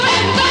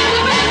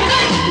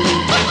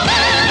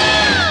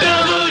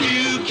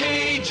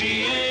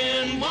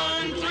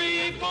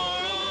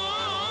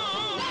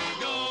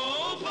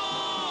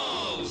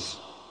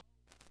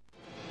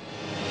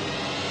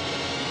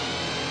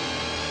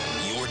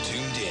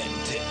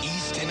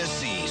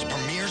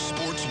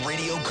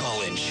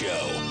and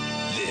Show.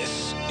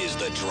 This is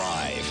The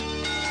Drive.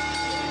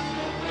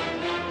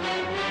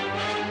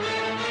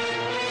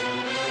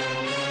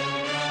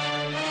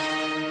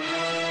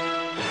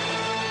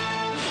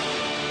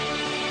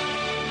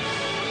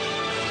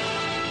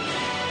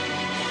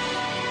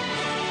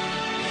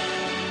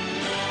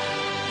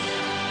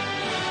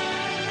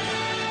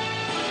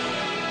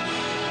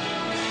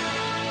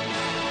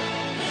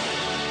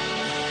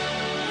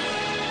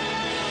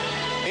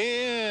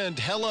 And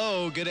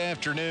hello, good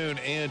afternoon,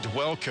 and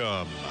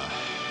welcome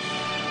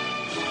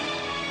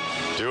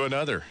to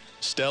another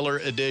stellar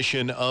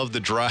edition of The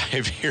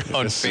Drive here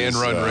on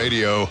Fanrun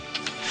Radio.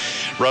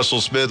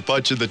 Russell Smith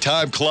punching the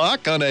time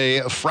clock on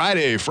a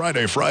Friday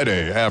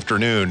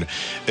afternoon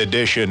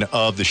edition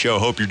of the show.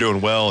 Hope you're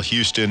doing well.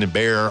 Houston and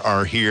Bear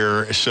are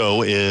here.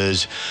 So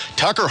is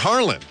Tucker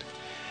Harlan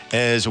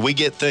as we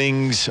get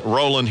things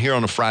rolling here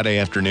on a Friday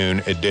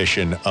afternoon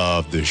edition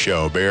of the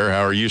show. Bear,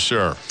 how are you,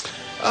 sir?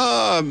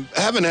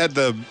 Haven't had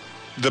the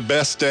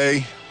best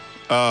day.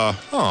 Yeah,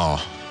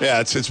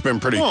 it's been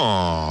pretty.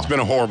 It's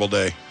been a horrible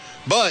day,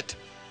 but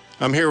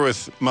I'm here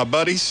with my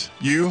buddies,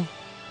 you,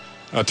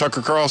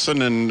 Tucker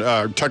Carlson and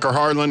Tucker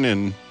Harlan,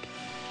 and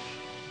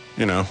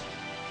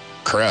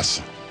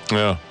Cress.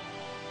 Yeah.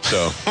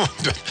 So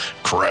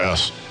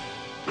Cress,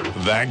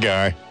 that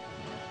guy.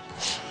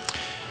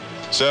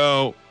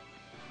 So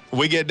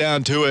we get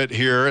down to it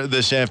here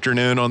this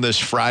afternoon on this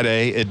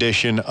Friday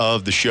edition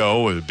of the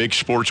show. A big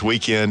sports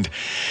weekend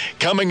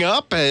coming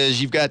up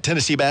as you've got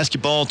Tennessee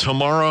basketball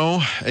tomorrow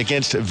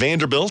against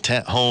Vanderbilt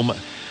at home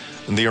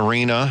in the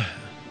arena.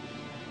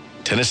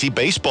 Tennessee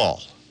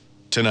baseball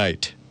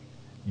tonight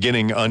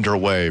getting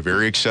underway.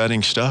 Very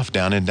exciting stuff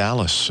down in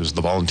Dallas as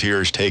the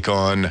Volunteers take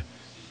on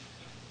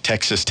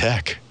Texas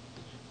Tech.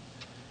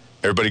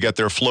 Everybody got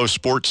their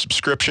FloSports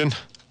subscription?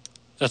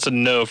 That's a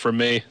no for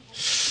me.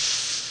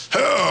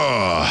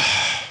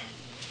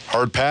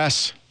 Hard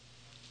pass?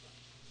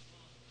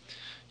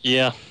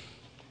 Yeah.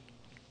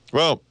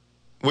 Well,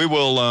 we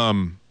will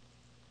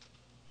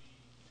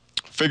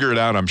figure it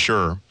out, I'm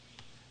sure.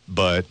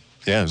 But,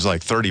 yeah, it's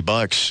like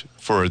 $30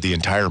 for the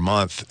entire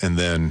month, and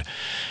then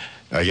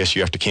I guess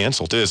you have to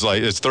cancel, too. It's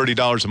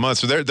 $30 a month.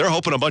 So they're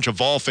hoping a bunch of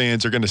Vol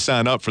fans are going to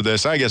sign up for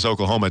this. I guess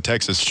Oklahoma,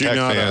 Texas Tech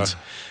fans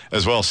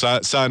as well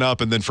sign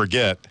up and then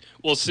forget.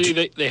 Well, see,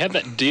 they have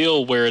that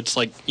deal where it's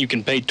like you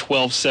can pay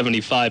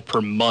 $12.75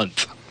 per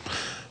month.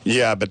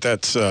 yeah, but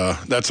that's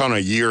on a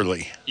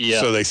yearly.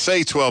 Yeah. So they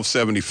say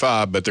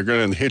 $12.75, but they're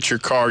going to hit your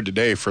card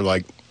today for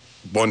like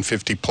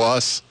 $150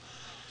 plus.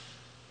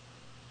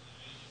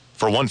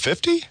 For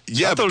 $150?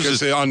 Yeah,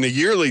 because on the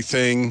yearly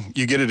thing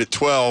you get it at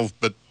 $12,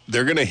 but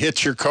they're going to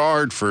hit your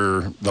card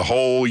for the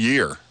whole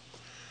year,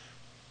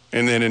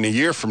 and then in a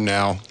year from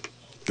now,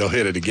 they'll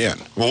hit it again.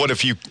 Well, what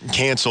if you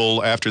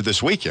cancel after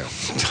this weekend?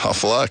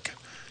 Tough luck.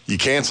 You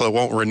cancel, it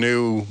won't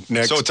renew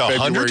next. So it's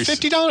February.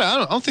 $150?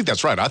 I don't think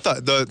that's right. I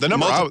thought the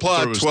number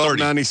multiply I was $30.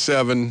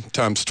 $12.97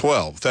 times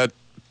 12.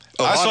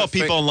 I saw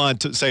people online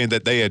saying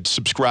that they had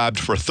subscribed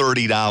for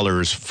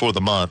 $30 for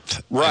the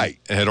month, right,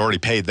 and had already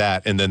paid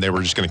that, and then they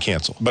were just going to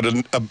cancel. But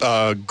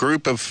a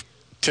group of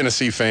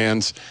Tennessee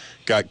fans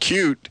got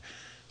cute,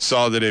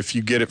 saw that if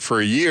you get it for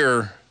a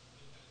year,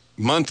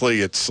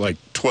 monthly it's like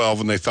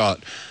 12, and they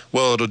thought,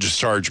 well, it'll just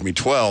charge me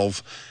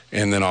 12,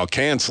 and then I'll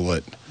cancel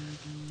it.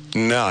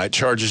 No, it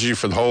charges you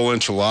for the whole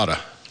enchilada.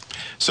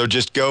 So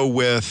just go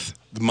with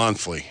the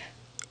monthly.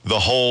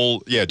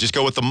 Just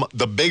go with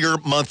the bigger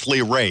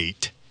monthly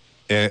rate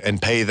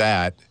and pay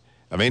that.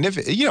 I mean, if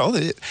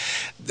you're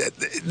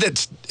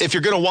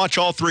going to watch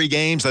all three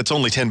games, that's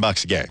only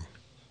 $10 a game.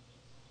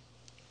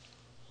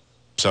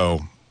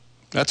 So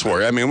that's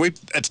where, I mean,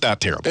 it's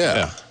not terrible.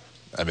 Yeah.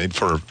 I mean,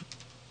 for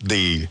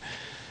the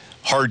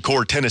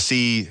hardcore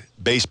Tennessee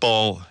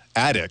baseball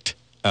addict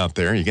out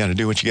there, you got to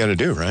do what you got to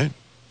do, right?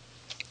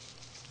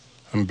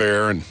 I'm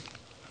Bear, and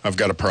I've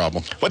got a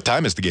problem. What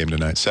time is the game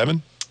tonight?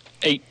 7?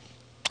 8.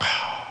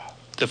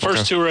 The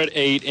first two are at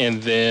 8,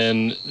 and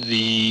then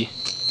the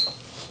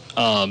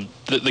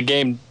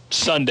game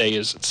Sunday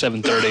is at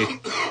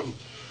 7:30.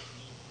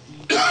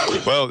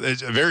 Well,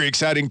 it's very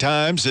exciting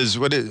times. This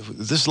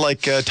is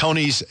like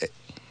Tony's,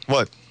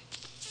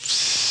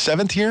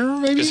 7th year,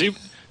 maybe?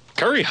 Because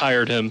Curry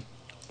hired him.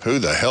 Who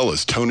the hell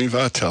is Tony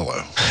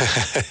Vitello?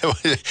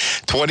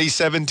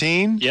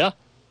 2017? Yeah.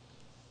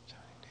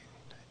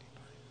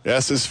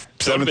 Yes, his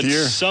 7th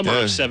year. Summer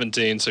of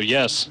 17, so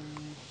yes.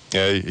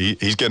 Yeah,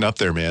 he's getting up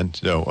there, man.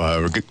 So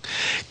we're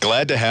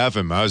glad to have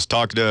him. I was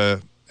talking to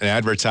an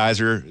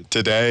advertiser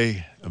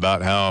today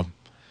about how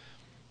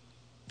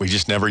we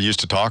just never used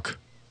to talk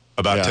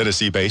about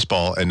Tennessee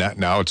baseball, and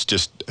now it's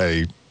just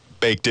a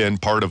baked-in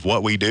part of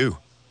what we do.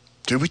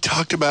 Dude, we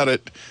talked about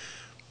it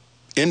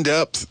in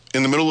depth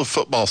in the middle of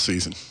football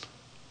season.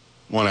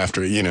 One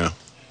after,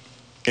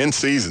 in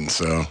season,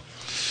 so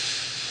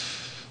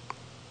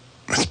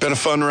it's been a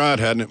fun ride,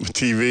 hasn't it, with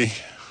TV?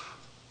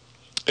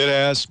 It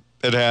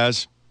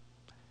has.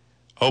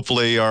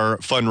 Hopefully our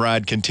fun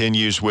ride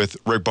continues with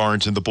Rick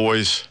Barnes and the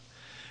boys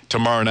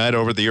tomorrow night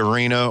over the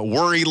arena.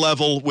 Worry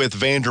level with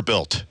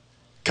Vanderbilt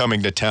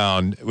coming to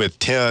town with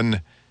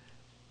 10.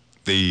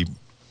 I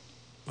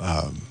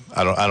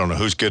don't know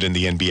who's good in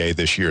the NBA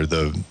this year.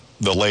 The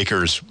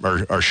Lakers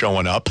are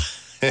showing up,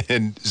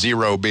 and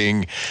 0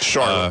 being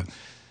Charlotte.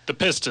 The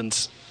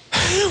Pistons.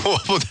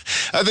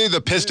 I think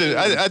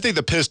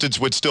the Pistons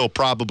would still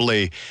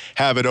probably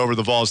have it over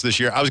the Vols this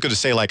year. I was going to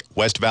say like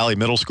West Valley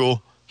Middle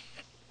School.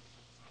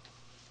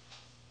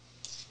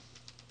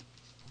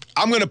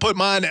 I'm going to put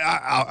mine.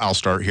 I'll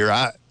start here.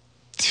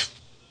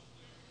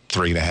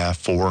 3.5,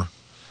 4.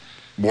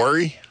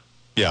 Worry?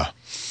 Yeah.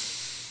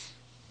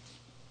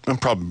 I'm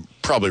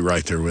probably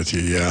right there with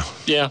you, yeah.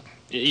 Yeah.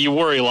 You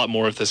worry a lot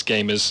more if this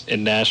game is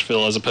in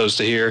Nashville as opposed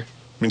to here.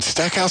 I mean,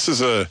 Stackhouse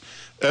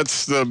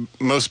that's the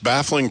most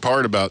baffling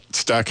part about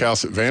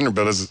Stackhouse at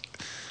Vanderbilt is,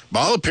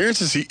 by all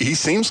appearances, he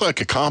seems like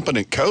a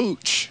competent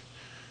coach.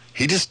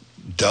 He just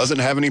doesn't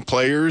have any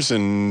players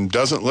and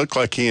doesn't look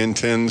like he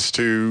intends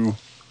to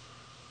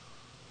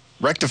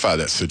rectify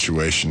that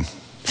situation.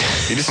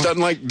 He just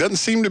doesn't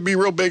seem to be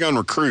real big on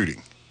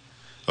recruiting.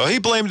 Well, he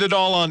blamed it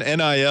all on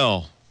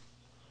NIL.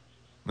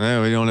 We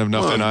don't have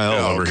enough NIL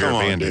over here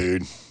at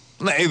Vanderbilt.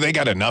 Dude. They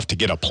got enough to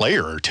get a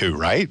player or two,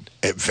 right?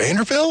 At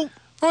Vanderbilt?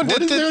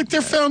 What is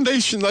their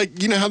foundation?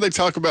 Like, you know how they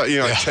talk about,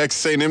 like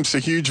Texas A&M's so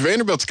huge.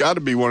 Vanderbilt's got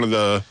to be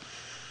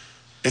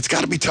it's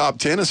got to be top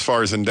 10 as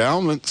far as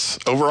endowments,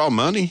 overall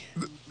money.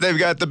 They've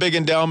got the big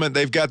endowment.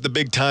 They've got the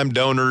big-time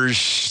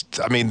donors.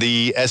 I mean,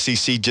 the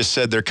SEC just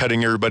said they're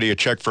cutting everybody a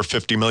check for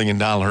 $50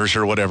 million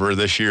or whatever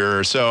this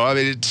year. So, I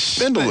mean,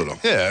 spend a little.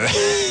 Yeah.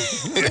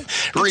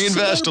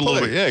 Reinvest a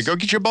little bit. Yeah, go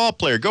get your ball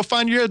player. Go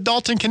find your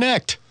Dalton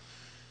Connect.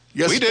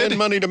 You got to spend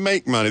money to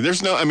make money.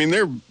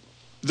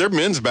 They're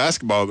men's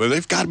basketball, but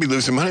they've got to be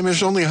losing money. I mean,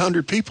 there's only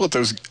 100 people at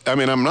those. I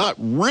mean, I'm not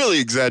really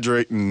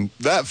exaggerating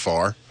that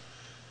far.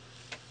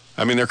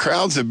 I mean, their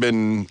crowds have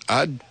been,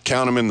 I'd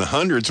count them in the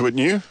hundreds,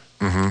 wouldn't you?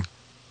 Mm-hmm.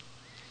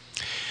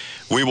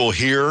 We will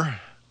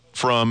hear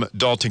from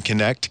Dalton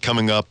Connect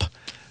coming up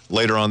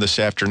later on this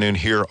afternoon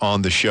here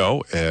on the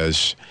show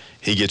as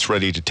he gets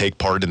ready to take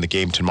part in the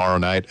game tomorrow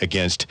night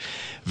against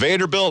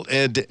Vanderbilt,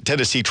 and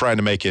Tennessee trying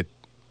to make it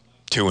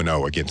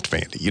 2-0 against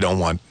Vandy. You don't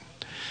want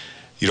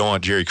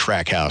Jerry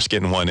Crackhouse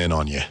getting one in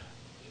on you.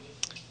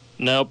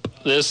 Nope.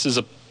 This is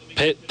a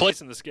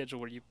place in the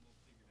schedule where you.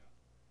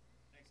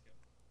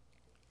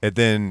 And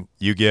then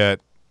you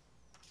get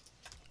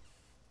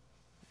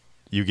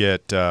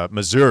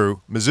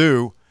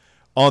Mizzou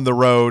on the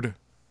road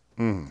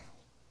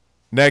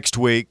next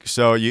week.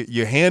 So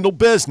you handle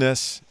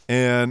business,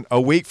 and a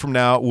week from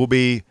now we'll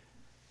be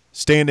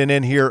standing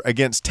in here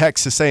against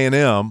Texas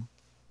A&M,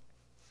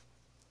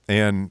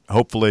 and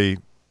hopefully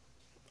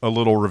a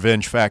little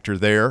revenge factor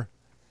there,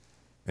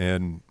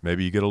 and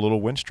maybe you get a little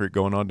win streak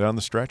going on down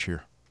the stretch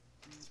here.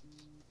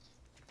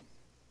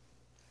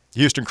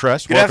 Houston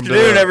Crest, good welcome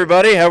afternoon,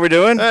 everybody. How we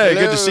doing? Hey,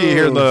 Hello, good to see you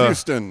here in the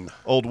Houston.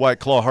 Old White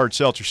Claw Hard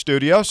Seltzer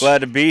Studios. Glad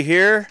to be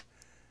here.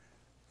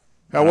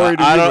 How worried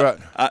are you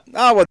about?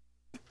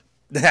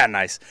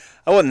 Nice.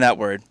 I wasn't that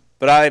worried,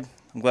 but I'm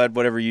glad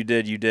whatever you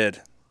did, you did.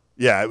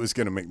 Yeah, it was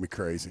going to make me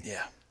crazy.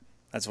 Yeah,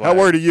 that's why. How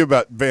worried are you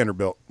about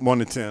Vanderbilt? 1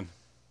 to 10.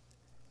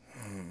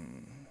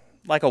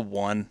 Like a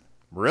 1.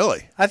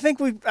 Really? I think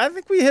we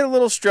hit a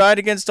little stride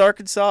against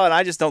Arkansas, and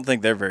I just don't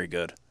think they're very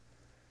good.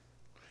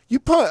 You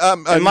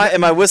am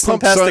I whistling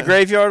past the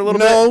graveyard a little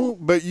bit? No,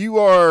 but you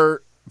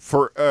are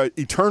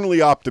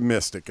eternally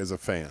optimistic as a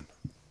fan.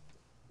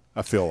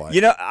 I feel like.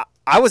 You know,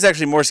 I was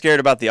actually more scared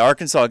about the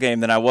Arkansas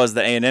game than I was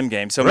the A&M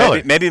game. So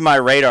Really? maybe my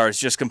radar is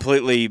just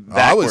completely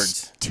backwards. I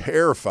was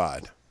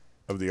terrified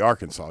of the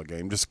Arkansas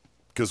game just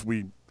because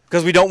we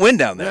don't win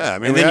down there. Yeah, I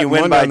mean, and we then you hadn't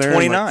win won by down there in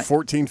 29. like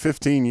 14,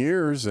 15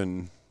 years,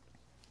 and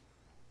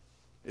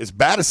as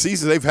bad a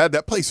season they've had,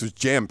 that place was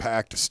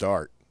jam-packed to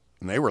start,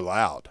 and they were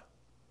loud.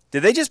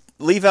 Did they just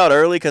leave out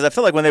early? Because I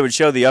feel like when they would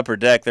show the upper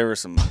deck, there were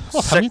some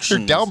sections.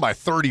 They're down by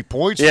 30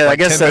 points. Yeah, with I like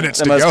guess 10 minutes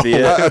that to must go. be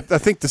it. I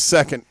think the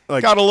second,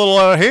 Got a little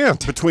out of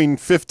hand. between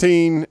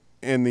 15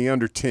 and the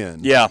under 10.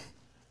 Yeah.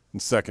 And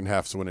second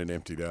half's when it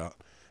emptied out.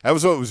 That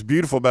was what was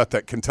beautiful about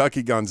that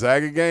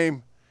Kentucky-Gonzaga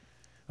game.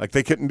 Like,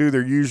 they couldn't do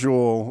their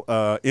usual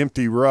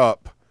empty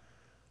rup.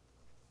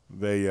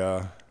 They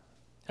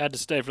Had to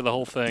stay for the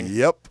whole thing.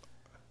 Yep.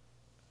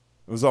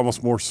 It was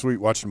almost more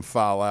sweet watching them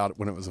file out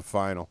when it was a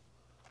final.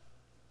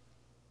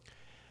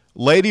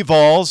 Lady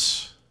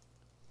Vols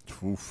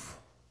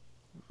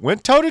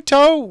went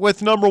toe-to-toe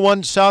with number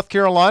 1 South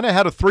Carolina,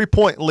 had a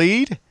 3-point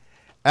lead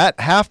at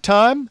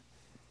halftime,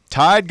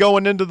 tied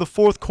going into the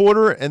fourth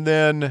quarter, and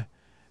then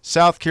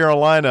South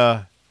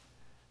Carolina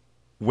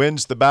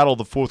wins the battle of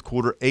the fourth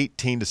quarter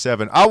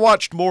 18-7. I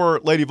watched more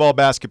Lady Vol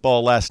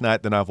basketball last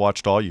night than I've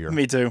watched all year.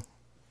 Me too.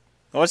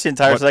 I watched the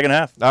entire second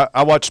half.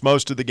 I watched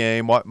most of the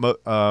game.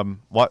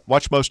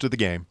 Watched most of the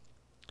game,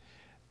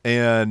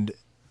 and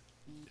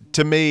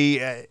to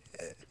me,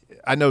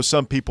 I know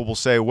some people will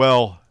say,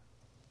 "Well,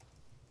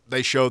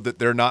 they showed that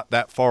they're not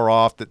that far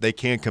off; that they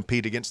can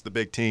compete against the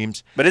big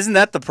teams." But isn't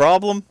that the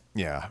problem?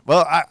 Yeah.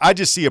 Well, I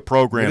just see a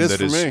program It is that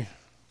for is. me.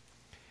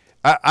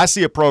 I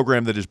see a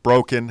program that is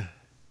broken.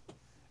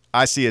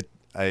 I see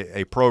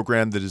a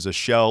program that is a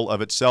shell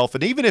of itself.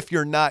 And even if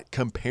you're not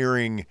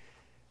comparing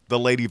the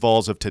Lady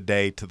Vols of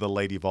today to the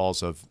Lady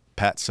Vols of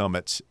Pat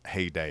Summitt's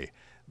heyday,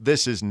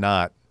 this is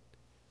not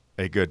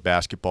a good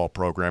basketball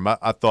program.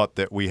 I thought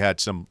that we had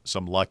some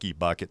lucky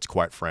buckets,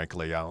 quite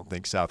frankly. I don't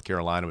think South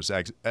Carolina was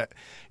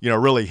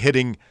really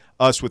hitting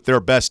us with their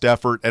best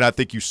effort, and I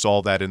think you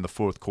saw that in the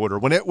fourth quarter.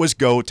 When it was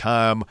go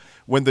time,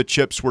 when the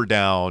chips were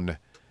down,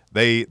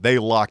 they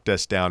locked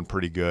us down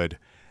pretty good.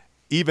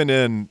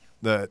 Even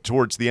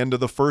towards the end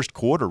of the first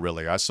quarter,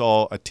 really, I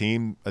saw a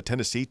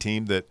Tennessee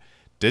team that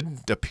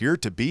didn't appear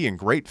to be in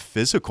great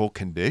physical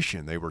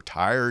condition. They were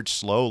tired,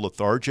 slow,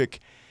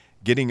 lethargic,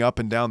 getting up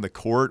and down the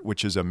court,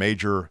 which is a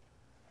major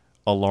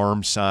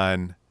alarm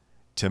sign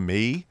to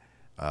me.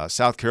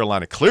 South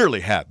Carolina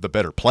clearly had the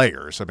better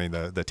players. I mean,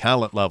 the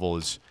talent level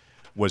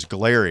was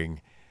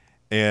glaring,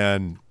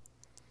 and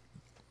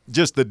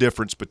just the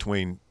difference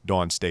between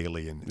Dawn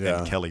Staley and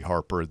Kelly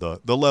Harper,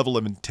 the level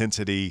of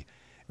intensity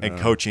and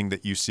coaching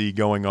that you see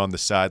going on the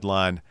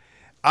sideline.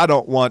 I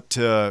don't want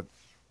to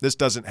 – this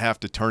doesn't have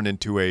to turn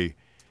into a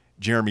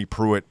Jeremy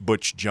Pruitt,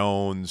 Butch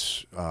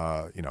Jones,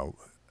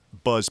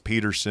 Buzz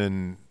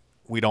Peterson,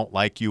 we don't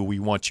like you, we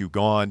want you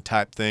gone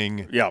type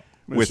thing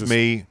with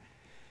me.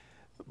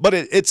 But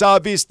it's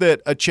obvious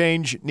that a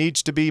change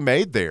needs to be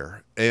made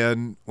there,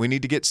 and we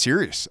need to get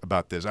serious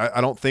about this. I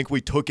don't think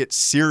we took it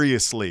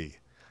seriously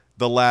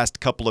the last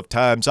couple of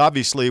times.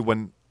 Obviously,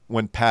 when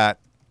Pat,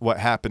 what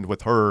happened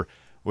with her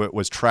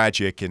was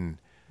tragic, and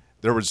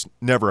there was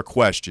never a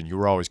question. You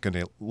were always going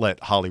to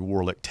let Holly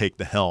Warlick take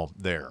the helm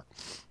there.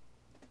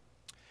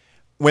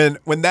 When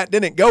that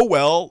didn't go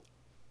well,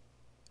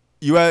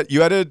 you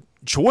had a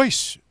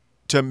choice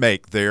to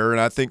make there, and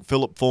I think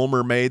Philip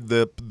Fulmer made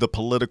the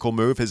political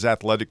move. His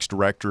athletics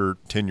director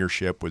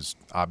tenureship was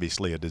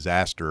obviously a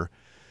disaster,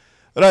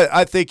 but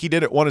I think he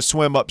didn't want to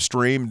swim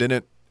upstream,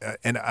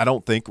 and I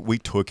don't think we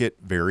took it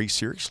very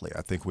seriously.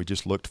 I think we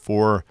just looked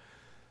for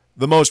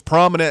the most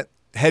prominent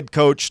head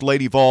coach,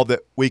 Lady Vol,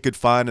 that we could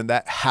find, and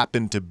that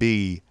happened to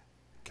be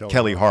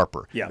Kelly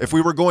Harper. Yeah. If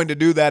we were going to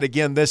do that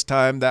again this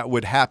time, that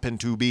would happen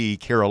to be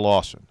Kara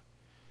Lawson.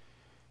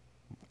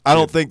 I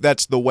don't think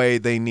that's the way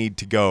they need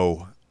to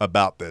go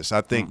about this.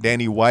 I think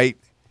Danny White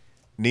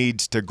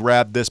needs to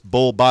grab this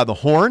bull by the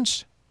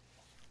horns.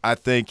 I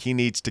think he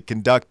needs to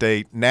conduct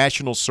a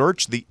national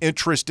search. The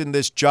interest in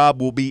this job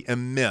will be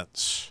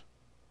immense.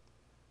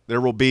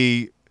 There will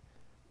be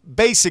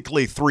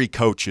basically 3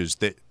 coaches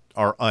that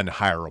are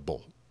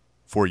unhireable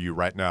for you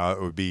right now.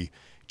 It would be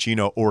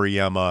Gino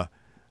Auriemma,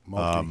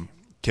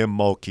 Kim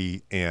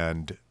Mulkey,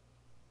 and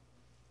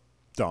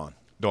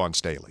Dawn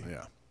Staley.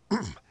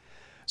 Yeah.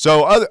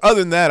 So other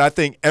than that, I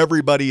think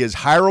everybody is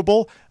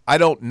hireable. I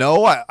don't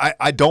know.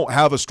 I don't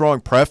have a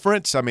strong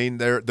preference. I mean,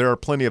 there are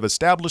plenty of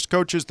established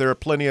coaches. There are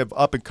plenty of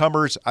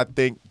up-and-comers. I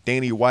think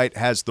Danny White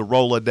has the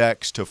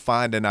Rolodex to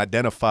find and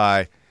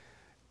identify,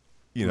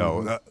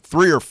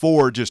 3 or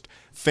 4 just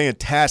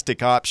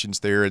fantastic options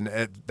there. And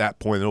at that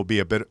point, it'll be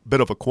a bit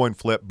of a coin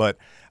flip. But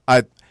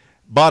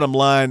bottom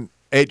line,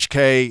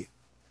 HK,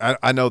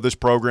 I know this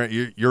program.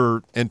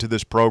 You're into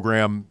this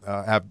program,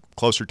 have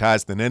closer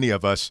ties than any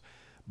of us.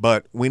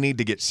 But we need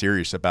to get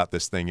serious about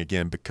this thing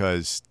again,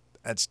 because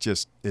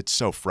it's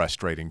so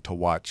frustrating to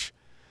watch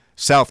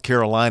South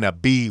Carolina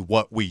be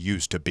what we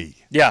used to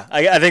be. Yeah,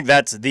 I think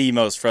that's the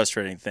most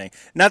frustrating thing.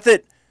 Not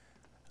that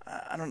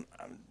I don't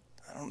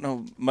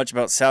know much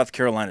about South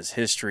Carolina's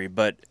history,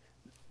 but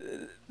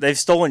they've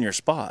stolen your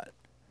spot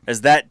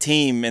as that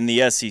team in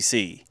the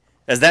SEC,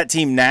 as that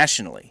team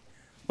nationally.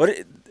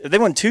 They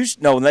won 2?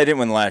 No, they didn't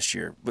win last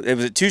year.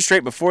 Was it 2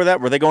 straight before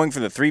that? Were they going for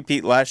the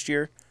three-peat last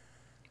year?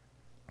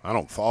 I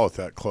don't follow it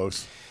that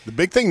close. The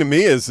big thing to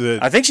me is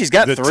that I think she's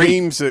got the 3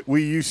 teams that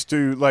we used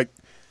to like.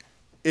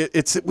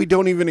 It's we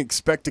don't even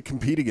expect to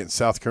compete against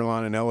South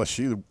Carolina and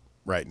LSU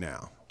right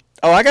now.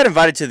 Oh, I got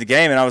invited to the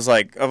game, and I was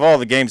like, of all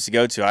the games to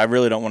go to, I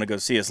really don't want to go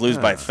see us lose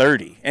by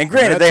 30. And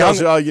granted, that tells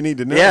you all you need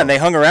to know. Yeah, and they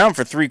hung around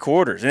for 3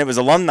 quarters, and it was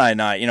alumni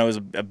night. It was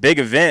a big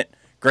event,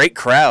 great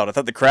crowd. I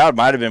thought the crowd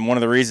might have been one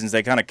of the reasons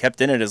they kind of kept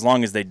in it as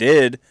long as they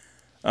did.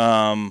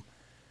 But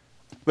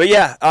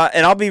yeah,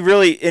 and I'll be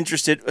really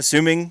interested,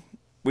 assuming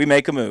we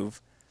make a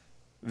move,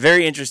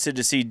 very interested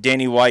to see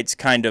Danny White's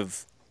kind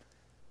of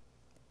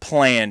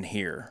plan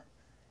here.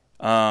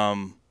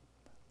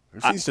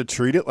 He needs to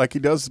treat it like he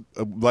does,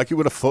 like he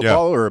would a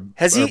football or a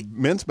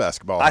men's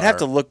basketball. I'd have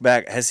to look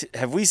back.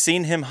 Have we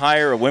seen him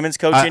hire a women's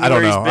coach anywhere I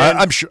don't know. he's been?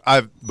 I'm sure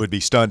I would be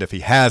stunned if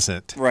he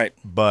hasn't. Right.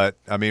 But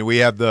I mean, we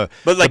have the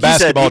like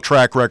basketball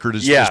track record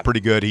is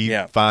pretty good. He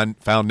found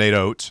Nate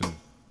Oates. And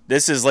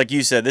this is, like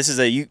you said, this is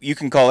you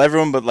can call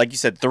everyone, but like you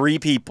said, 3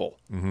 people,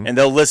 and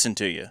they'll listen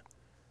to you.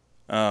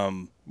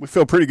 We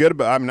feel pretty good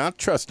about. I mean, I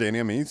trust Danny.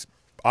 I mean, he's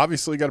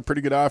obviously got a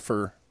pretty good eye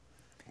for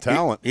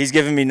talent. He's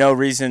given me no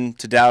reason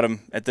to doubt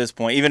him at this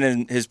point. Even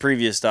in his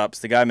previous stops,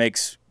 the guy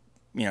makes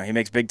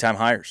big time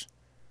hires,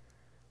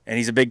 and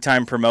he's a big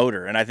time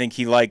promoter. And I think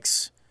he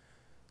likes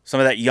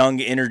some of that young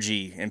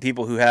energy and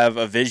people who have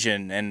a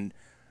vision. And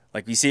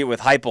Like you see it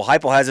with Heupel.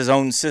 Heupel has his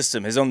own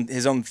system, his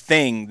own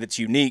thing that's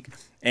unique.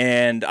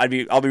 And I'll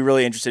be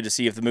really interested to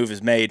see if the move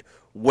is made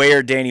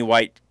where Danny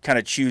White kind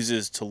of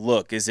chooses to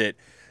look. Does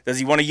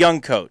he want a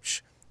young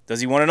coach? Does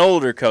he want an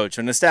older coach,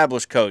 an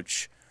established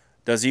coach?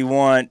 Does he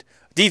want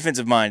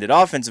defensive minded,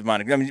 offensive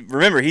minded? I mean,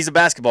 remember, he's a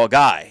basketball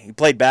guy. He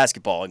played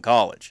basketball in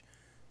college.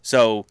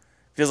 So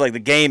it feels like the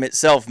game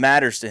itself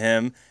matters to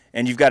him.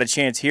 And you've got a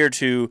chance here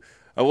to,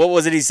 what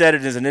was it he said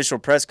at his initial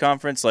press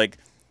conference? Like,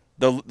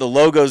 the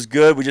logo's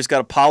good. We just got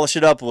to polish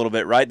it up a little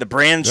bit, right? The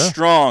brand's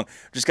strong.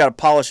 Just got to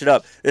polish it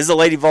up. This is a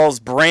Lady Vols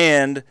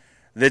brand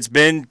that's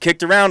been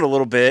kicked around a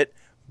little bit,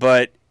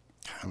 but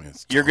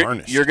you're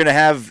going to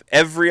have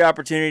every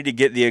opportunity to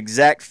get the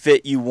exact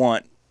fit you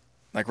want,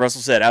 like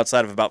Russell said,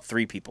 outside of about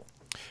 3 people.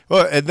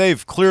 Well, and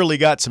they've clearly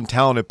got some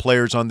talented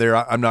players on there.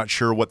 I'm not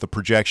sure what the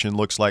projection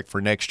looks like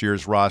for next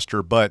year's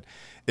roster, but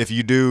if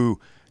you do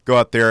go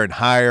out there and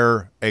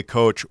hire a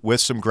coach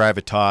with some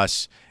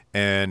gravitas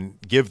and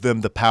give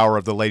them the power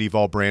of the Lady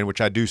Vol brand, which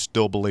I do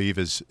still believe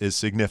is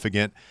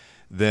significant,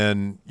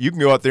 then you can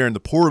go out there in the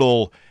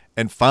portal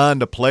and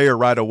find a player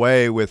right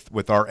away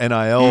with our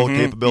NIL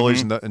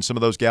capabilities, and some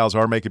of those gals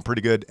are making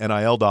pretty good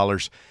NIL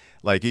dollars.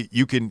 Like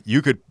you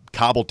could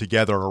cobble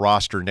together a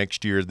roster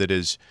next year that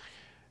is,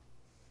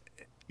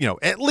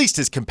 at least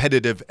as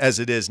competitive as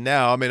it is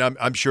now. I mean,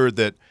 I'm sure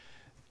that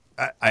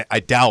I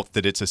doubt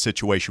that it's a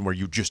situation where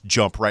you just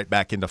jump right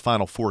back into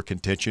Final Four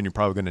contention. You're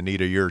probably going to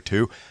need a year or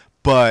two.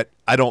 But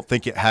I don't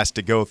think it has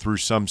to go through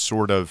some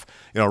sort of,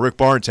 Rick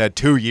Barnes had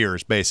 2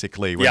 years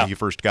basically when he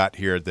first got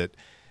here, that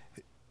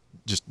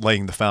just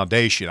laying the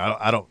foundation.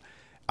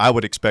 I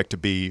would expect to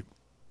be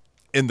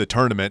in the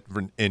tournament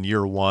in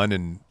year 1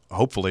 and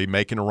hopefully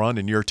making a run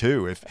in year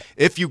 2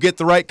 if you get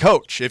the right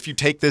coach, if you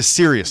take this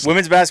seriously.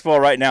 Women's basketball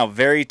right now,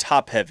 very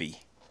top heavy.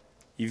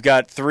 You've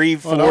got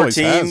 3-4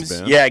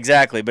 teams. Yeah,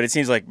 exactly. But it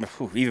seems like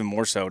even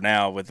more so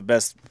now with the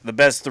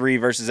best 3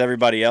 versus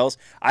everybody else.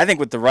 I think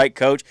with the right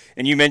coach,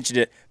 and you mentioned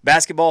it,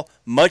 basketball,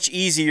 much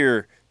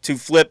easier to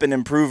flip and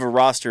improve a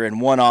roster in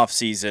one off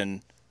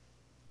season.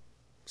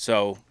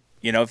 So,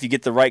 if you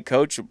get the right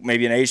coach,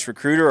 maybe an ace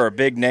recruiter or a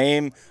big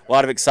name, a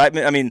lot of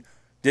excitement. I mean,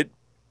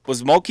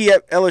 was Mulkey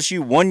at LSU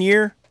 1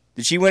 year?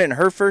 Did she win it in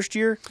her first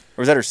year, or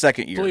was that her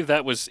second year? I believe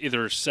that was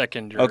either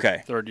second or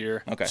third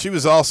year. Okay. She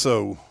was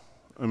also,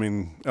 they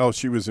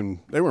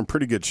were in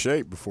pretty good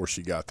shape before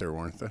she got there,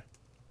 weren't they? I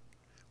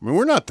mean,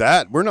 we're not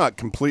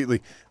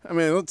completely,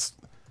 and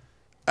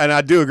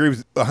I do agree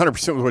with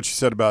 100% with what you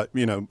said about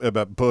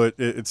Butch.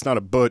 It's not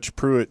a Butch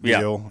Pruitt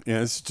deal.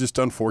 Yeah, it's just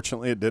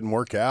unfortunately it didn't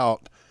work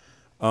out.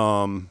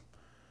 More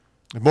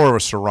of a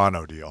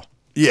Serrano deal.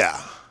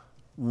 Yeah.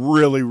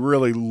 Really,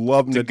 really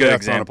love him to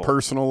death on a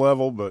personal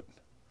level, but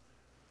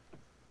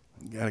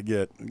gotta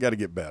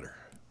get better.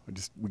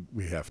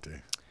 We have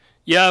to.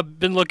 Yeah, I've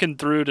been looking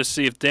through to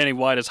see if Danny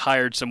White has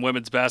hired some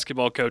women's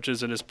basketball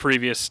coaches in his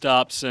previous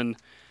stops, and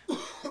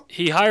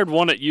he hired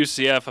one at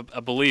UCF.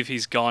 I believe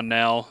he's gone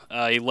now.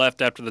 He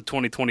left after the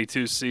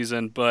 2022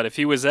 season, but if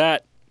he was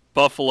at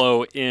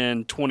Buffalo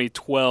in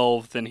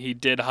 2012, then he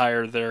did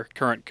hire their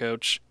current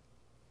coach.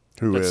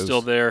 That's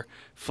still there.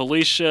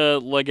 Felicia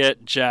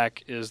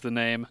Leggett-Jack is the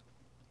name.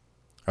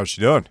 How's she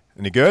doing?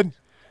 Any good?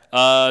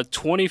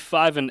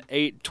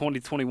 25-8,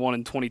 2021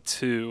 and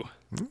 22.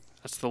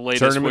 That's the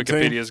latest Tournament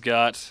Wikipedia's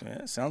got.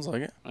 Yeah, sounds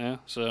like it. Yeah,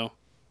 so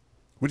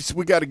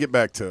we got to get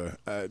back to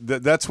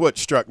that's what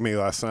struck me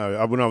last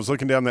night. When I was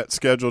looking down that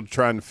schedule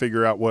trying to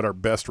figure out what our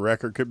best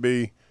record could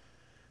be,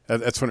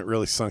 that's when it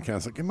really sunk in. I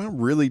was like, am I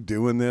really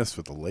doing this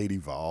with the Lady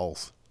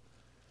Vols?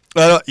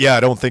 Yeah, I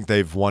don't think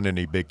they've won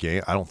any big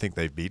game. I don't think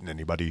they've beaten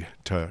anybody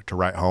to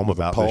write home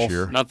about this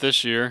year. Not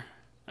this year.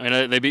 I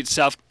mean, they beat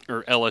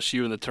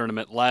LSU in the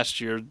tournament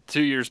last year.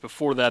 2 years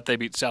before that, they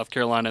beat South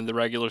Carolina in the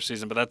regular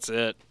season, but that's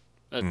it.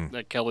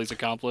 That Kelly's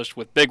accomplished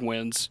with big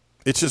wins.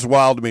 It's just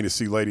wild to me to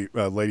see Lady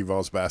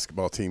Vols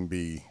basketball team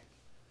be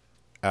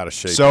out of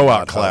shape. So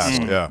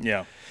outclassed,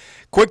 Yeah.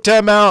 Quick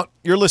timeout.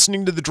 You're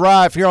listening to The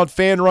Drive here on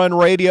Fanrun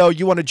Radio.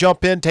 You want to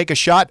jump in, take a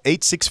shot,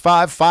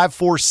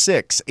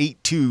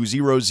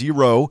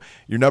 865-546-8200.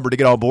 Your number to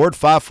get on board,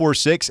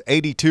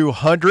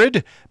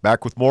 546-8200.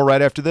 Back with more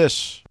right after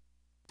this.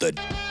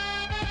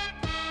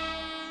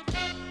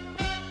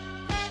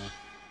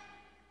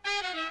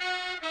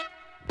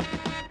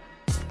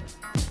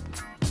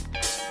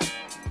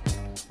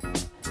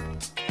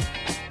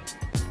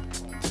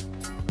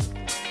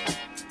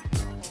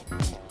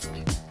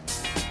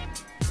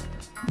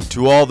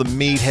 To all the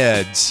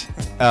meatheads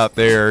out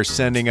there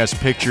sending us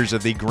pictures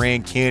of the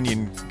Grand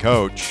Canyon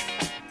coach.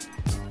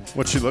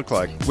 What's she look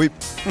like?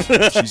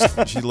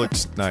 She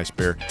looks nice,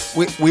 Bear.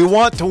 We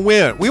want to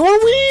win. We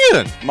want to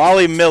win.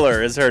 Molly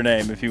Miller is her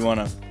name if you want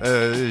to.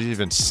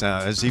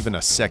 It's even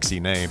a sexy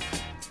name.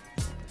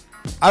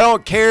 I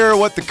don't care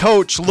what the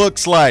coach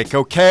looks like,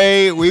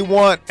 okay? We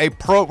want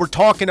we're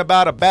talking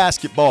about a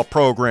basketball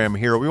program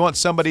here. We want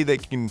somebody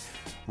that can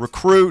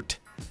recruit,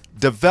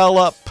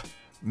 develop,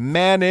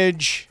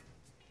 manage,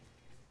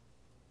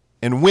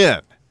 and win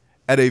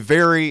at a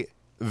very,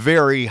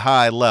 very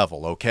high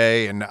level,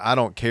 okay? And I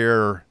don't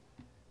care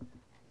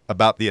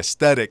about the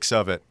aesthetics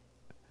of it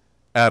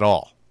at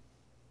all.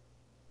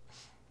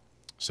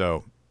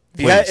 So,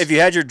 if you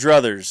had your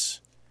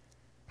druthers,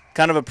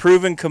 kind of a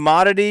proven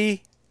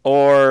commodity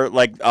or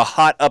like a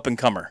hot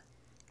up-and-comer?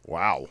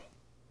 Wow.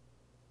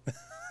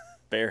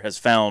 Bear has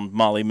found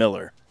Molly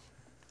Miller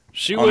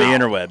She on would, the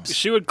interwebs.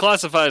 She would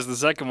classify as the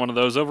second one of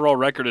those. Overall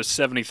record is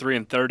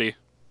 73-30.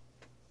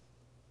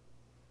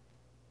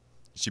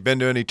 has she been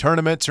to any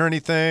tournaments or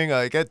anything?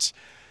 Like it's,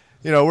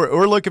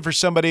 we're looking for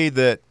somebody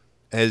that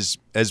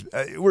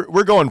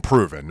we're going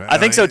proven. I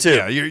think so too.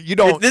 Yeah, you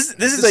don't. This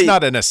is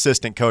not an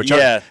assistant coach.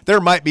 Yeah. There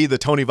might be the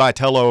Tony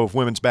Vitello of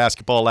women's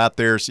basketball out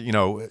there,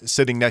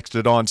 sitting next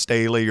to Dawn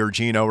Staley or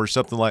Gino or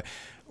something like.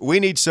 We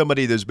need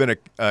somebody that's been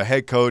a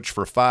head coach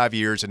for 5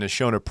 years and has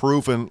shown a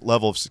proven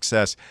level of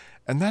success.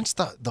 And that's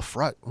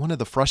one of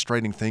the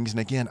frustrating things. And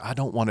again, I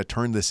don't want to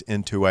turn this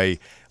into a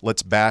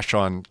let's bash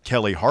on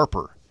Kelly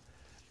Harper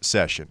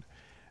session,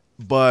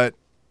 but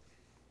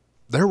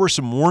there were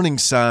some warning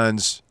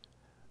signs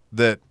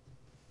that,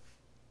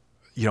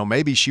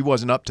 maybe she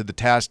wasn't up to the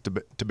task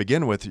to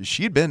begin with.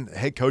 She had been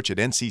head coach at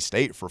NC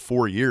State for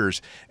 4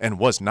 years and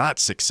was not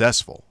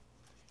successful.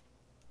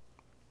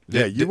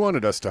 Yeah, you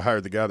wanted us to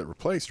hire the guy that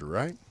replaced her,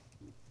 right?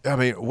 I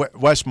mean,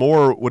 Wes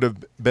Moore would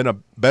have been a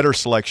better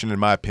selection in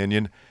my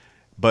opinion,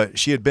 but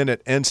she had been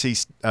at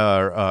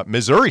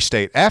Missouri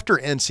State after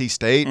NC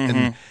State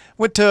and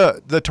went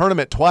to the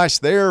tournament twice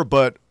there,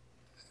 but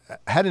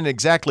hadn't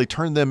exactly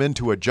turned them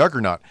into a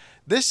juggernaut.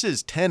 This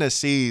is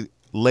Tennessee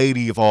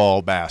Lady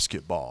Vol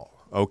basketball,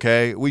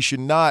 okay? We should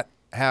not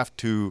have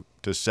to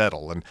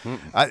settle. And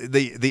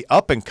the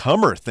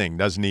up-and-comer thing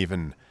doesn't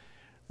even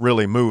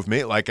really move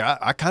me. Like,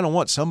 I kind of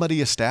want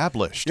somebody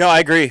established. No, I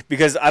agree,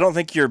 because I don't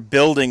think you're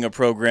building a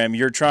program.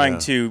 You're trying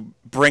to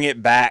bring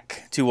it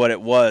back to what it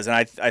was. And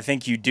I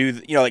think you do,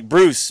 like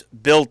Bruce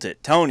built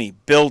it. Tony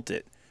built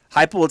it.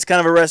 Heupel, it's kind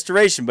of a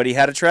restoration, but he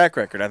had a track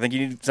record. I think you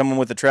need someone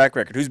with a track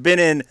record who's been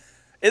in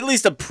at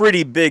least a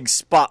pretty big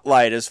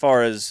spotlight as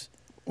far as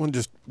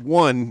just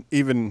one,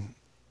 even,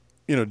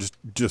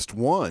 just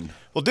one.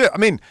 Well,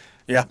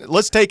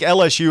 let's take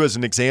LSU as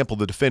an example,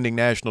 the defending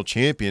national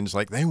champions.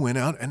 Like, they went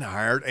out and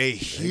hired a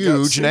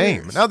huge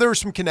name. Now, there were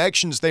some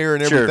connections there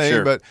and everything,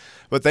 Sure.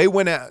 but they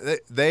went out,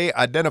 they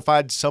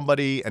identified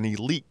somebody, an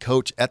elite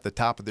coach at the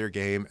top of their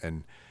game.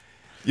 And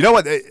you know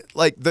what?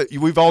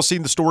 We've all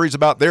seen the stories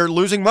about they're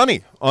losing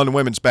money on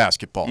women's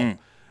basketball,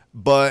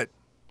 but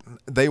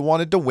they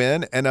wanted to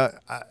win. And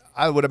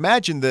I would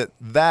imagine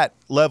that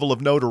level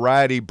of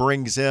notoriety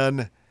brings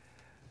in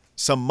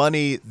some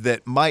money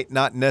that might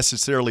not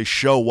necessarily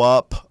show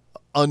up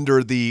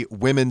under the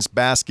women's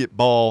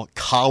basketball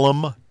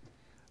column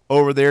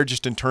over there,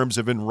 just in terms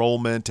of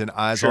enrollment and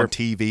eyes on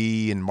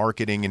TV and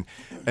marketing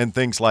and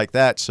things like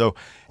that. So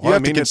you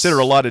have to consider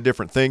a lot of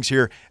different things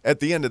here.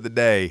 At the end of the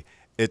day,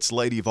 it's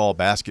Lady Vol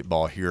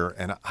basketball here,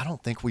 and I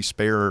don't think we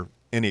spare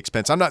any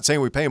expense. I'm not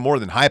saying we pay more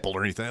than Heupel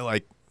or anything.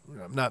 Like,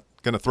 I'm not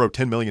going to throw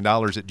 $10 million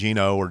at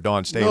Gino or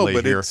Dawn Staley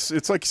but here.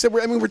 It's like you said.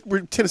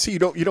 We're Tennessee. You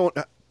don't.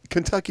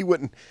 Kentucky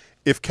wouldn't.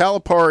 If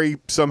Calipari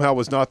somehow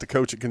was not the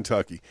coach at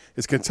Kentucky,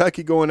 is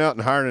Kentucky going out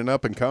and hiring an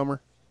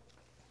up-and-comer?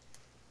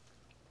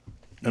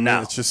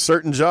 No. It's just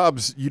certain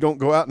jobs you don't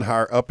go out and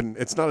hire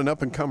it's not an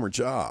up-and-comer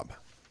job.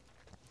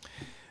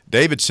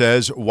 David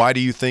says, why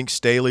do you think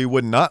Staley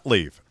would not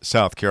leave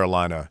South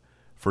Carolina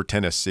for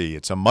Tennessee?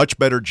 It's a much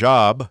better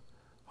job.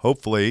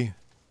 Hopefully,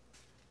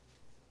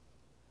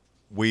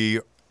 we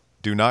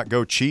do not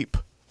go cheap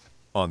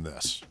on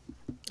this.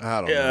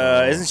 I don't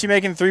know. Isn't she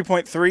making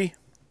 3.3?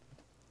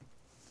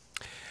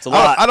 It's a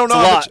lot. I don't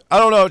know. I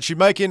don't know what she's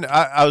making.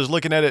 I was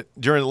looking at it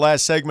during the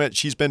last segment.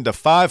 She's been to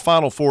 5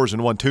 Final Fours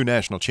and won 2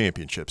 national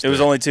championships. It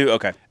was only 2.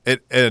 Okay.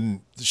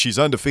 And she's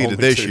undefeated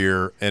Only this 2.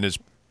 year, and is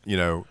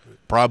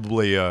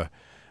probably a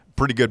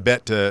pretty good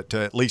bet to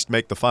at least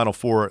make the Final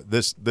Four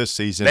this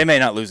season. They may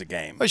not lose a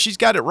game. But she's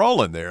got it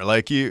rolling there.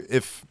 Like,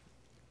 if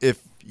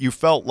you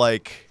felt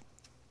like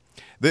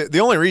the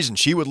only reason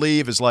she would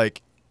leave is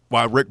like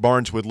why Rick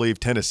Barnes would leave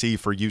Tennessee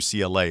for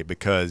UCLA,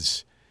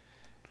 because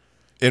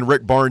in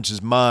Rick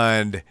Barnes'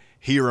 mind,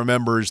 he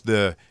remembers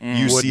the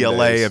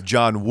UCLA of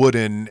John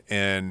Wooden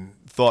and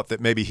thought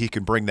that maybe he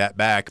could bring that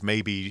back.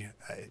 Maybe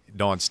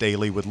Dawn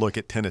Staley would look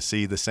at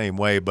Tennessee the same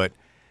way, but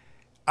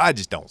I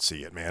just don't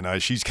see it, man.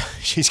 She's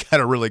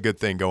got a really good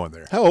thing going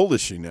there. How old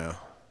is she now?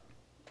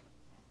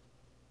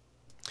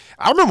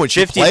 I remember when she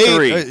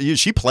 53. played.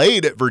 She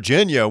played at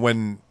Virginia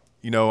when,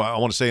 I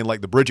want to say in like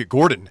the Bridget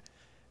Gordon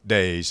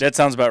days. That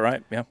sounds about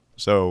right. Yeah.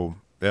 So,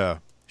 yeah.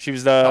 She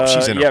was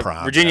she's in her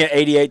prime. Virginia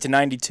 88 to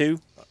 92.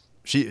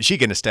 She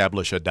can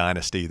establish a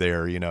dynasty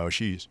there.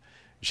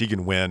 She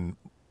can win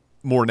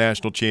more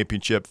national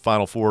championship,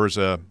 Final Fours.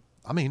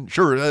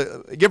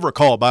 Sure, give her a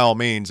call by all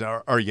means.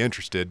 Are you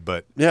interested?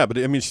 But yeah, but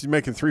she's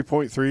making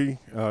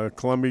 3.3.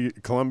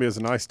 Columbia is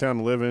a nice town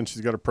to live in.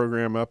 She's got a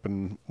program up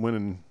and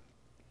winning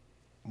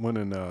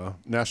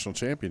national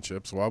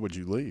championships. Why would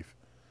you leave?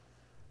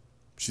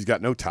 She's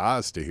got no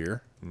ties to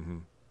here. Mm-hmm.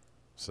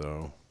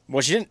 So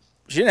Well, she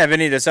didn't have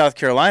any to South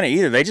Carolina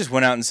either. They just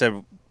went out and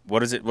said,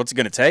 "What's it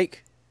going to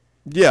take?"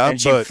 Yeah, and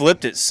she but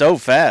flipped it so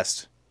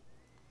fast.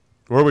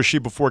 Where was she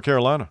before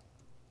Carolina?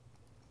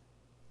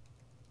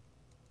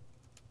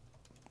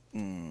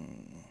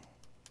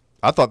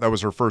 I thought that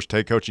was her first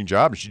head coaching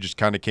job, and she just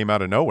kind of came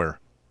out of nowhere.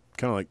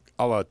 kind of like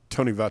a la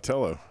Tony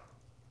Vitello,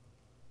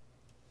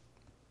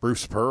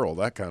 Bruce Pearl,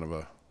 that kind of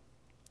a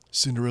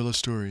Cinderella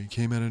story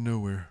came out of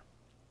nowhere.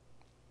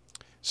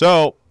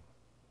 So,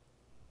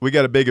 we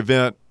got a big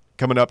event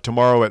coming up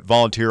tomorrow at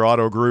Volunteer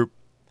Auto Group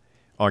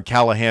on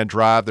Callahan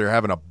Drive. They're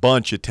having a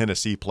bunch of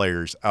Tennessee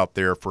players out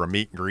there for a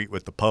meet and greet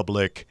with the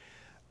public.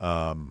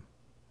 I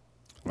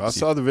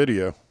saw the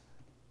video.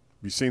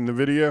 You seen the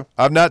video?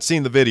 I've not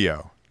seen the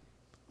video.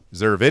 Is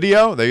there a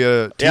video? They got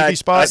a TV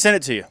spot? I sent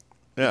it to you.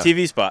 Yeah. The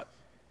TV spot.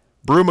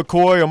 Brew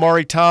McCoy,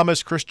 Amari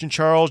Thomas, Christian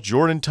Charles,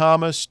 Jordan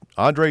Thomas,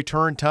 Andre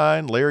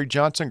Turrentine, Larry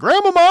Johnson,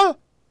 Grandmama,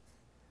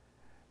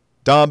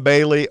 Don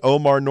Bailey,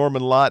 Omar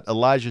Norman Lott,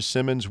 Elijah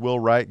Simmons, Will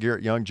Wright,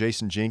 Garrett Young,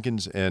 Jason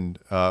Jenkins, and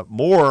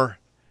more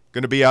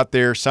going to be out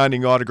there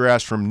signing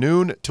autographs from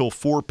noon till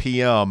 4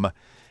 p.m.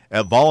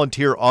 at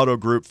Volunteer Auto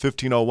Group,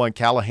 1501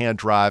 Callahan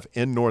Drive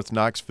in North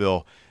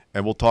Knoxville.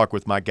 And we'll talk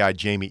with my guy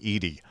Jamie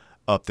Eady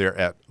up there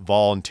at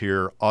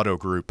Volunteer Auto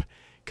Group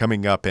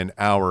coming up in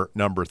hour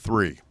number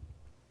 3.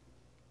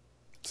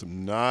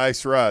 Some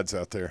nice rides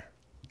out there.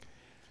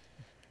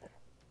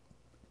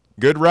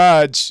 Good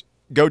rides.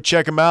 Go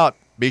check them out.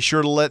 Be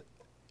sure to let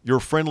your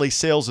friendly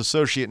sales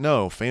associate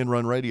know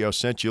Fanrun Radio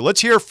sent you.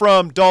 Let's hear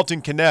from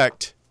Dalton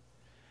Connect,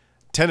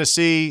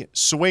 Tennessee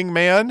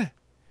swingman,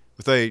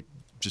 with a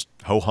just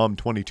ho-hum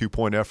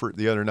 22-point effort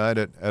the other night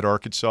at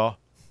Arkansas.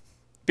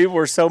 People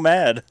were so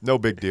mad. No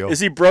big deal.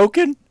 Is he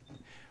broken?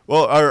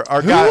 Well,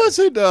 our Who guy was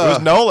it? it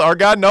was Nolan. Our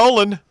guy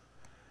Nolan.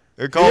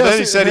 They called in.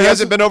 He said he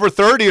hasn't been over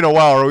 30 in a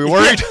while. Are we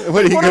worried?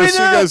 What he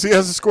goes, he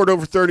hasn't scored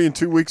over 30 in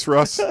 2 weeks for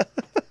us.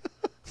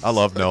 I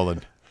love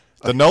Nolan.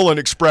 The Nolan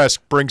Express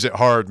brings it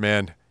hard,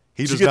 man.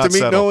 He Did does you get not to meet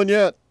settle. Nolan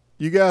yet?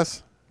 You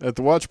guys at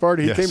the watch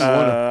party? He Yes. came to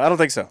one. I don't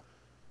think so.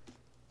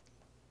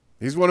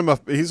 He's one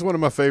of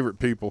my favorite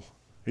people.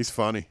 He's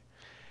funny.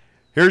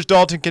 Here's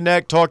Dalton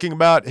Connect talking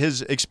about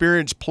his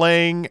experience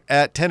playing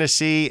at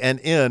Tennessee and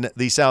in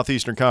the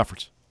Southeastern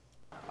Conference.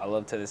 I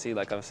love Tennessee,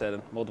 like I've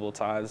said multiple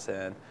times,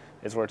 and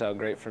it's worked out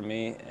great for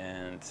me.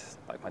 And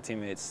like my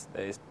teammates,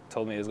 they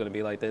told me it was going to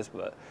be like this,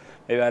 but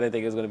maybe I didn't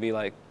think it was going to be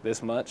like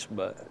this much.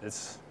 But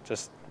it's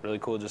just really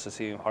cool just to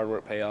see hard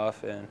work pay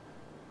off and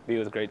be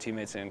with great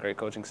teammates and great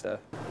coaching staff.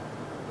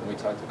 When we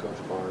talked to Coach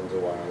Barnes a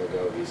while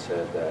ago, he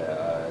said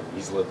that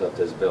he's lived up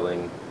to his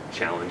billing,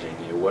 challenging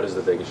you. What is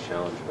the biggest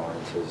challenge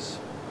Barnes has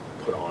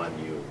put on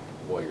you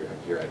while you're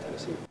here at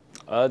Tennessee?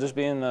 Just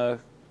being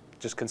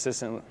just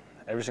consistent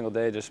every single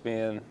day, just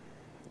being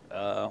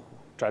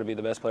try to be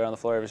the best player on the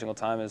floor every single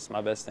time is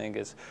my best thing.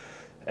 Is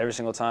every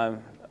single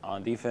time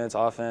on defense,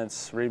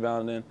 offense,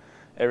 rebounding,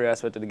 every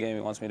aspect of the game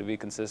he wants me to be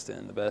consistent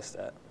and the best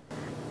at.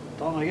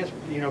 Dalton, I guess,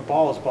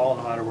 ball is ball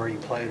no matter where you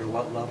played or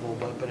what level,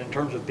 but in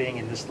terms of being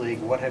in this league,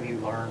 what have you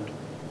learned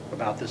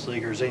about this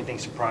league, or has anything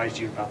surprised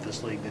you about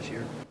this league this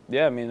year?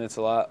 Yeah, I mean, it's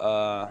a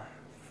lot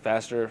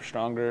faster,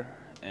 stronger,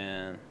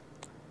 and,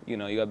 you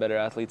got better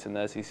athletes in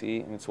the SEC,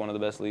 and it's one of the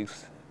best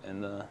leagues in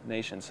the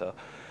nation. So,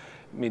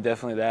 I mean,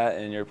 definitely that,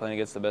 and you're playing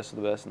against the best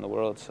of the best in the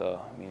world. So,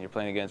 I mean, you're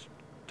playing against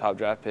top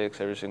draft picks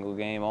every single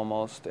game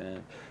almost,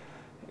 and,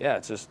 yeah,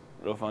 it's just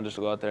real fun just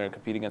to go out there and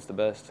compete against the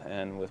best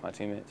and with my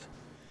teammates.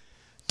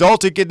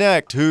 Dalton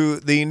Connect, who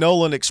the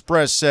Nolan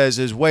Express says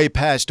is way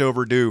past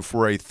overdue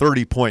for a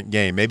 30-point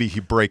game. Maybe he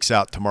breaks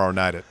out tomorrow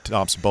night at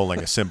Thompson Bowling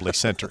Assembly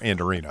Center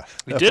and Arena.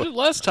 We did it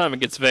last time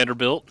against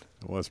Vanderbilt.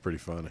 It was pretty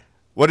funny.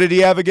 What did he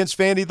have against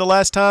Vandy the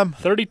last time?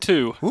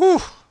 32.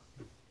 Whew.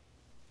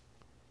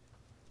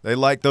 They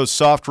like those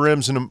soft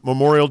rims in a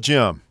Memorial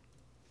Gym.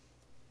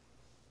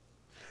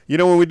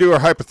 When we do our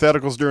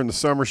hypotheticals during the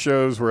summer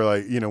shows where,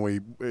 like,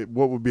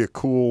 what would be a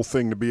cool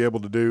thing to be able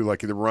to do,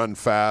 like either run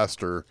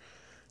fast or,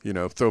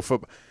 throw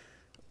football.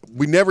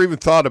 We never even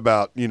thought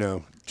about,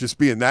 just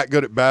being that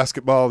good at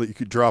basketball that you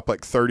could drop like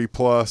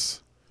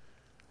 30-plus.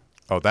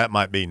 Oh, that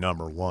might be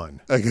number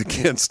one. Like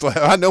against,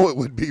 I know it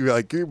would be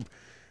like, it'd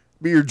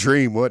be your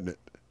dream, wouldn't it?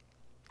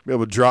 Be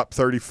able to drop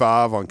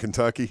 35 on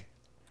Kentucky.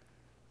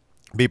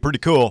 Be pretty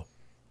cool.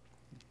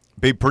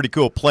 Be pretty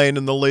cool playing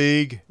in the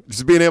league.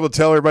 Just being able to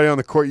tell everybody on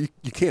the court,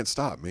 you can't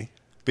stop me.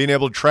 Being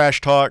able to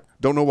trash talk.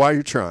 Don't know why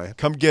you're trying.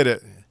 Come get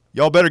it.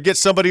 Y'all better get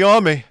somebody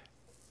on me.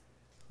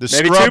 The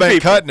Maybe scrub two ain't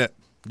people. cutting it.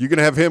 You're going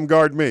to have him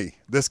guard me,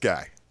 this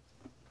guy.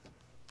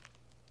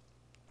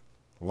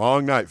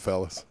 Long night,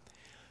 fellas.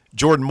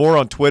 Jordan Moore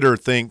on Twitter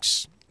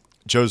thinks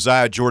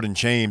Josiah Jordan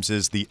James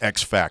is the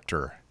X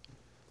factor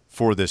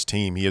for this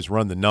team. He has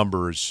run the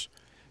numbers.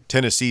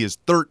 Tennessee is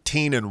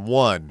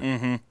 13-1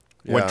 when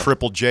Yeah.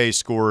 Triple J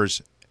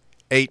scores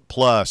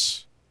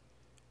 8+.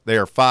 They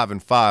are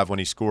 5-5 when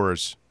he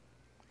scores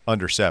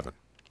under 7.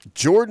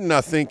 Jordan,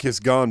 I think,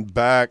 has gone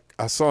back.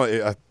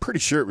 I'm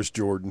pretty sure it was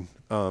Jordan.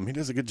 He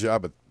does a good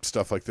job at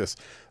stuff like this.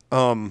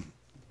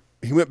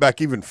 He went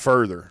back even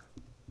further.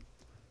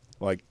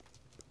 Like,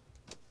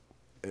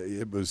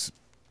 it was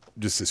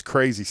just this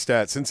crazy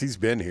stat since he's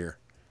been here.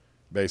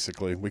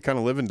 basically. We kind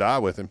of live and die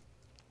with him.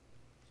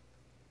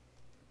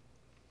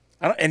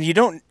 And you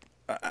don't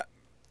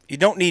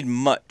need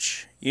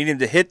much. You need him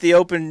to hit the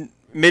open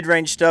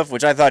mid-range stuff,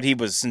 which I thought he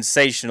was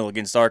sensational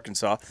against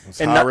Arkansas,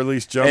 and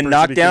high-release jumpers and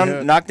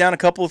knock down a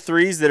couple of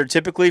threes that are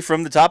typically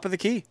from the top of the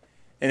key.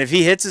 And if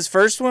he hits his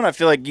first one, I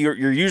feel like you're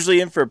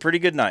usually in for a pretty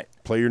good night.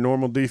 Play your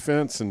normal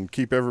defense and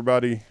keep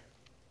everybody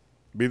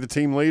be the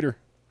team leader.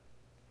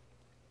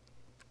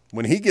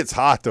 When he gets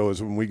hot, though,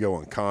 is when we go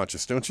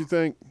unconscious, don't you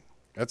think?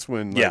 That's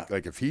when,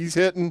 like if he's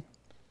hitting.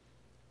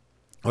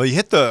 Well, he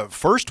hit the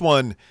first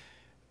one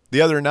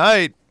the other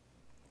night,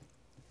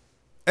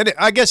 and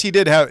I guess he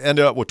did end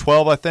up with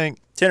 12, I think.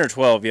 10 or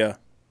 12, yeah.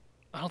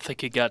 I don't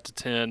think he got to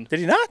 10. Did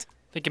he not?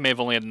 I think he may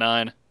have only had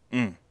 9.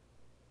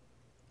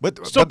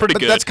 But still pretty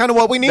good. That's kind of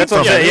what we need That's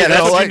from what him.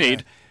 that's what you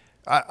need.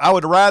 I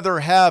would rather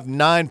have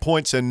 9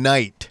 points a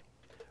night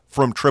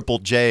from Triple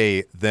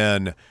J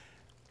than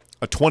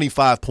a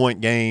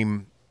 25-point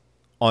game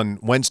on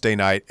Wednesday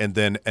night and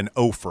then an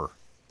offer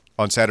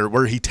on Saturday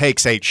where he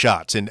takes 8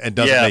 shots and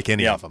doesn't make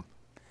any of them.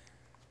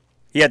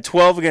 He had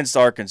 12 against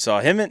Arkansas.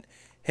 Him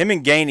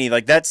and Gainey,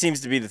 like that seems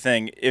to be the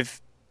thing.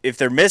 If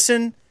they're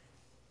missing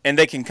and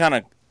they can kind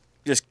of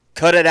just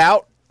cut it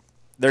out,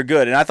 they're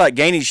good. And I thought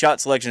Gainey's shot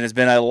selection has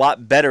been a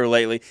lot better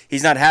lately.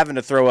 He's not having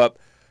to throw up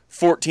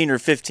 14 or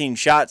 15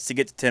 shots to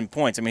get to 10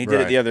 points. I mean, he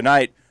did it the other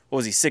night. What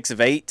was he, 6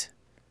 of 8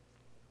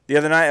 the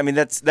other night? I mean,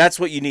 that's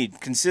what you need,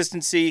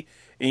 consistency.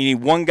 And you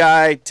need one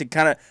guy to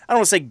kind of, I don't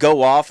want to say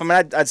go off. I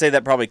mean, I'd say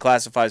that probably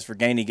classifies for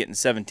Gainey getting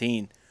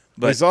 17.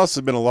 But he's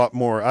also been a lot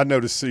more. I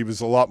noticed he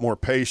was a lot more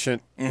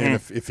patient. And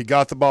if he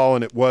got the ball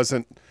and it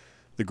wasn't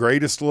the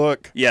greatest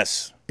look,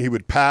 yes, he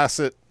would pass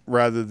it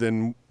rather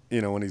than,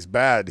 when he's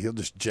bad, he'll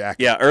just jack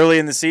it. Yeah, early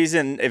in the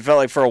season, it felt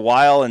like for a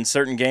while in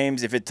certain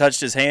games, if it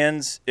touched his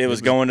hands, it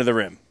was going to the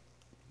rim.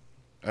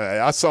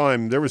 I saw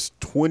him. There was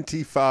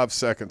 25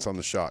 seconds on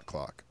the shot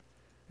clock,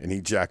 and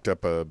he jacked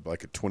up a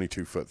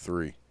 22-foot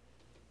three.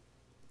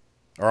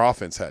 Our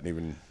offense hadn't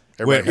even.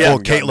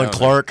 Caitlin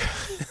Clark.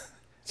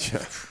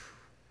 Yeah.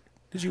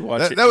 Did you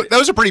watch it? That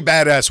was a pretty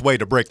badass way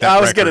to break that record.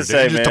 I was going to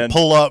say, just man. to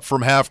pull up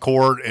from half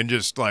court and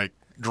just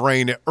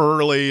drain it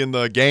early in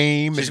the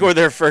game. She scored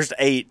their first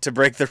 8 to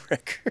break the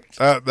record.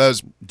 That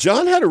was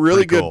John had a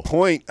really good cool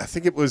point. I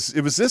think it was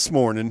this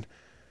morning.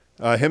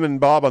 Him and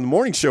Bob on the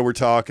morning show were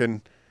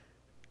talking,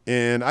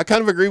 and I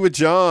kind of agree with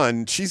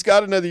John. She's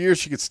got another year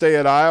she could stay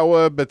at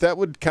Iowa, but that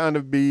would kind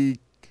of be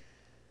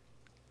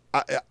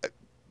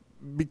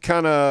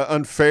kind of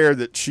unfair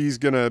that she's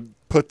going to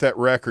put that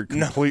record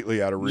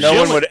completely out of reach. No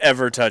one would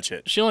ever touch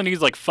it. She only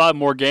needs 5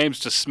 more games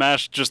to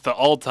smash just the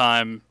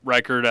all-time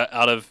record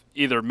out of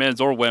either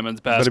men's or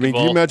women's basketball. But,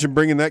 can you imagine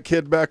bringing that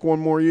kid back one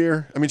more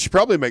year? I mean, she'd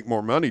probably make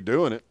more money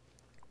doing it.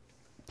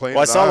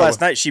 I saw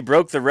last night she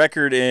broke the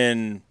record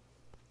in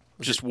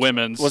just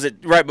women's. Was it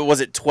right? But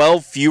was it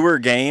 12 fewer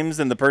games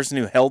than the person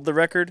who held the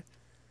record?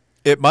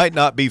 It might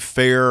not be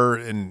fair,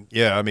 and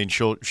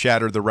she'll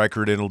shatter the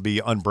record and it'll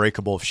be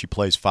unbreakable if she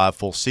plays 5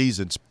 full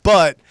seasons.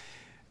 But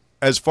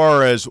as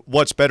far as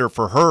what's better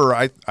for her,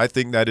 I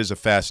think that is a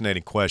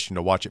fascinating question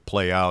to watch it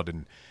play out,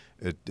 and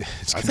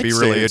it's going to be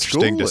really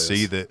interesting to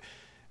see that.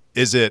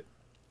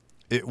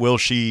 Will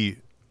she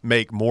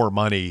make more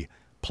money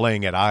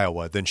playing at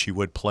Iowa than she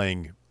would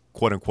playing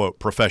quote unquote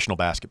professional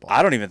basketball?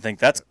 I don't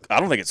think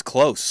it's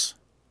close.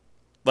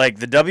 Like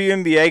the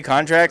WNBA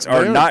contracts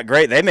are not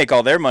great. They make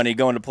all their money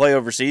going to play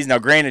overseas. Now,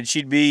 granted,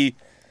 she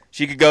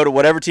could go to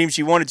whatever team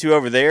she wanted to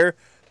over there,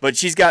 but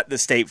she's got the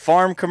State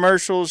Farm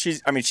commercials.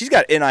 She's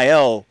got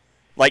NIL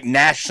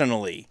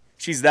nationally.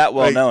 She's that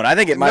well known. I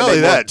think it might. Not only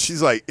be that,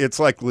 she's it's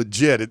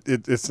legit.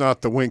 It's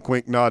not the wink,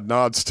 wink, nod,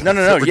 nod stuff.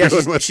 No. Yeah,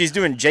 she's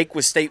doing Jake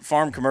with State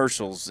Farm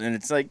commercials, and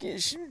it's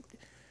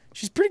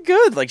she's pretty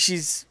good.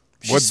 She's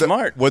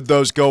smart. Would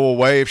those go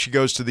away if she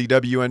goes to the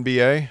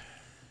WNBA?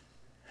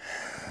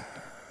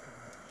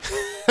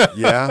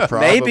 Yeah,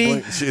 probably.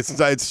 Maybe.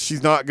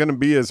 She's not going to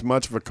be as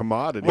much of a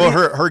commodity. Well,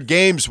 her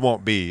games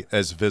won't be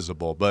as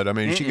visible, but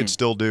she could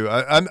still do.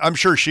 I'm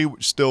sure she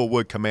still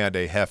would command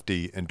a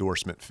hefty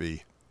endorsement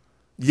fee.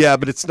 Yeah,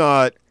 but it's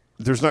not.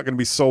 There's not going to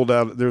be sold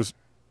out. There's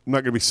not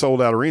going to be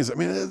sold out arenas. I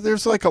mean,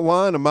 there's a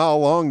line a mile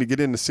long to get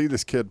in to see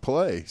this kid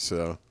play.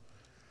 So,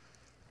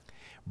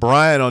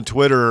 Brian on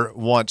Twitter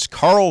wants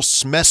Carl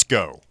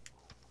Smesko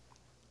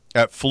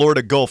at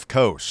Florida Gulf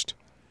Coast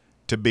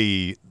to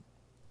be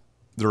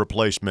the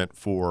replacement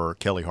for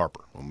Kelly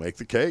Harper. We'll make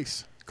the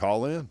case.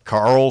 Call in.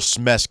 Carl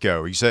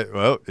Smesko. He said,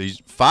 he's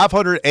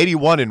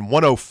 581 and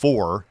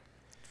 104.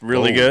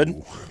 Really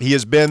good. He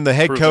has been the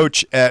head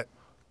coach at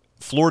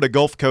Florida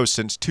Gulf Coast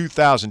since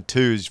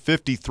 2002. He's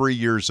 53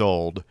 years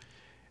old.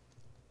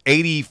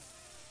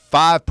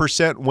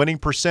 85% winning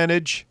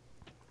percentage,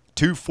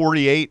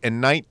 248 and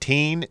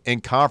 19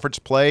 in conference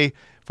play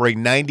for a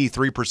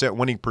 93%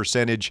 winning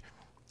percentage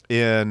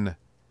in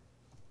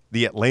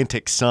the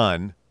Atlantic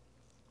Sun.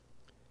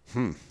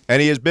 And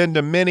he has been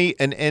to many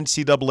an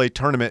NCAA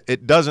tournament.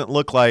 It doesn't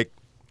look like,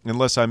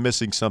 unless I'm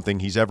missing something,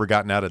 he's ever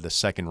gotten out of the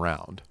second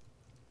round.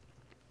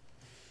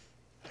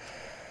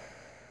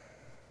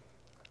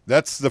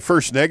 That's the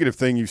first negative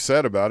thing you've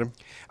said about him.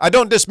 I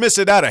don't dismiss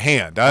it out of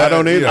hand. I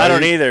don't either. I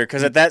don't either,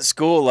 because at that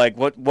school, like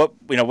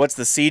what's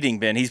the seeding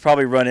been? He's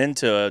probably run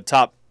into a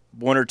top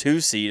 1 or 2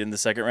 seed in the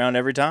second round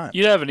every time.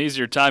 You'd have an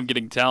easier time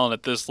getting talent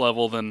at this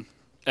level than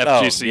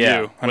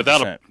FGCU,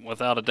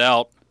 without a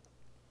doubt.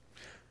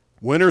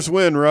 Winners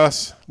win,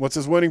 Russ. What's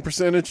his winning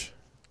percentage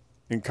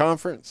in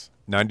conference?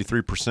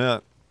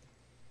 93%.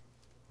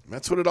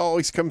 That's what it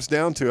always comes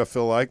down to, I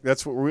feel like.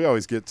 That's what we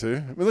always get to. I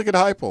mean, look at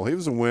Heupel. He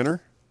was a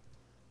winner.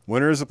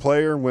 Winner as a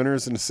player, winner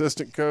as an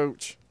assistant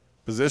coach,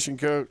 position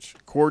coach,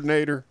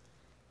 coordinator,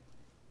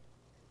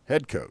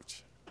 head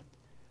coach.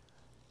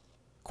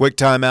 Quick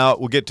timeout.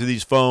 We'll get to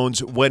these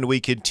phones when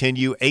we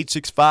continue.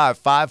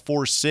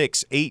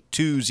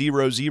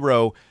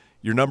 865-546-8200.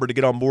 Your number to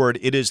get on board.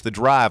 It is The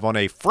Drive on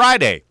a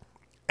Friday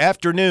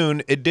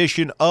afternoon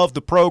edition of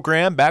the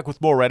program. Back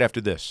with more right after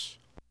this.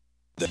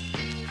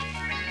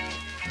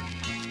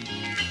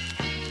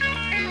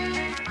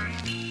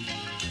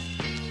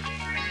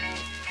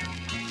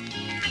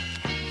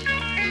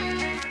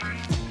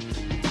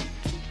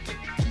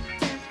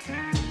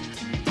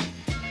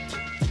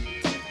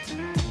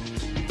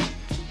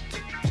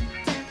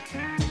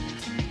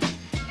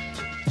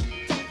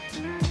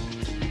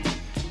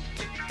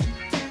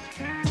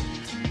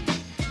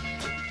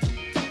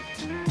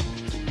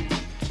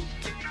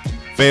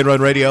 Fanrun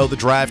Radio, The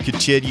Drive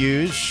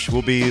continues.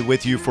 We'll be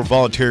with you for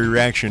voluntary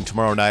reaction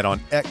tomorrow night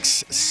on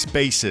X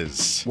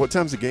Spaces. What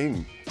time's the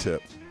game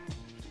tip?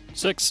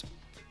 6.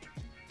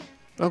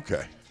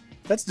 Okay.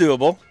 That's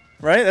doable,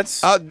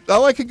 right? I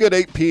like a good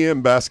 8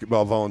 p.m.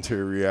 basketball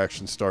voluntary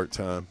reaction start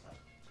time.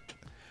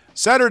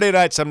 Saturday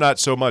nights, I'm not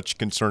so much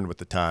concerned with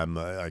the time.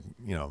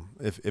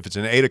 If it's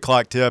an 8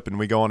 o'clock tip and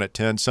we go on at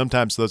 10,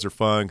 sometimes those are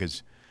fun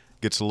because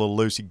gets a little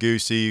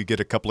loosey-goosey. You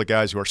get a couple of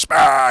guys who are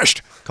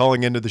smashed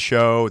calling into the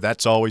show.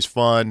 That's always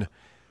fun.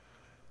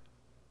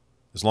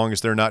 As long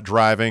as they're not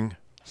driving.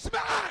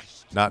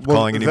 Not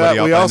calling anybody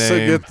out by name. We also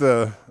get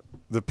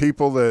the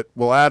people that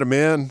will add them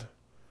in,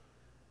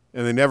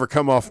 and they never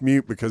come off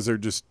mute because they're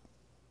just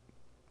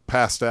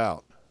passed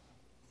out.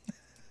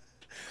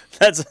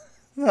 I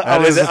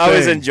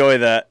always enjoy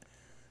that.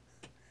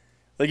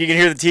 Like you can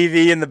hear the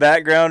TV in the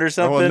background or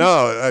something.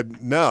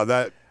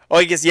 That. Oh,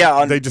 I guess,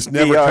 yeah. They just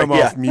never come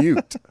off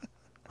mute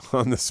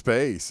on the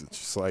space. It's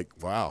just like,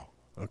 wow,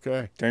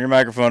 okay. Turn your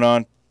microphone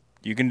on.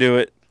 You can do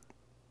it.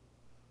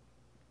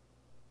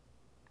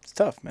 It's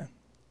tough, man.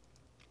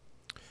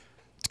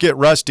 Let's get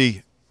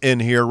Rusty in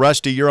here.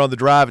 Rusty, you're on The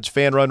Drive. It's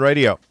Fanrun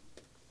Radio.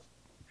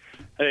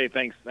 Hey,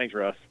 thanks,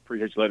 Russ.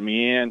 Appreciate you letting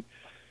me in.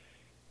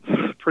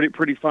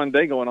 Pretty fun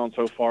day going on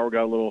so far. We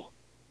got a little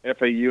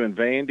FAU and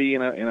Vandy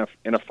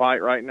in a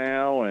fight right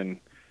now, and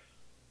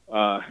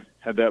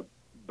had that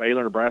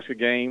Baylor-Nebraska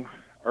game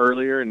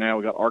earlier, and now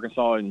we got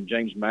Arkansas and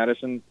James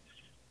Madison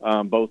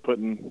both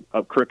putting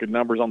up crooked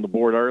numbers on the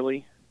board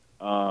early.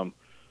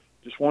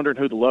 Just wondering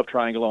who the love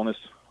triangle on this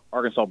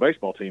Arkansas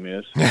baseball team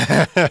is.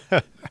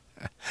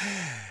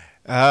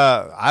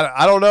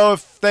 I don't know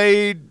if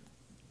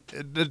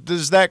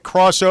does that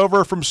cross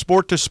over from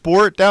sport to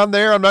sport down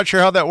there? I'm not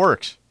sure how that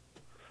works.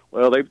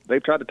 Well,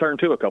 they've tried to turn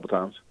 2 a couple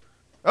times.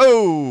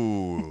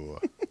 Oh.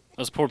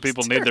 Those poor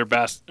people need their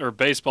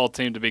baseball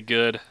team to be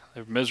good.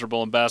 They're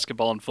miserable in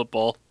basketball and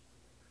football.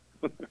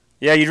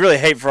 Yeah, you'd really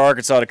hate for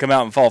Arkansas to come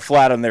out and fall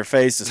flat on their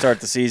face to start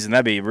the season.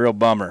 That'd be a real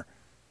bummer.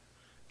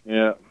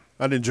 Yeah.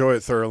 I'd enjoy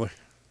it thoroughly.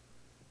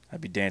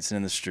 I'd be dancing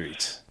in the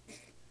streets.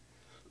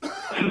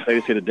 They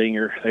just hit a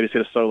dinger. They just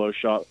hit a solo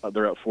shot.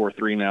 They're up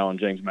 4-3 now on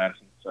James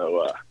Madison.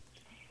 So,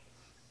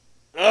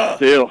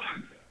 still,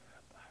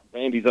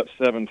 Vandy's up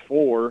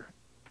 7-4.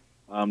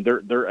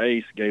 Their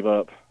ace gave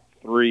up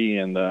 3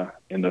 in the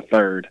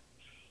third.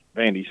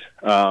 Vandy's.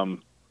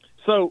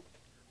 So,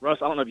 Russ,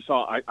 I don't know if you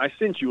saw. I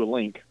sent you a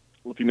link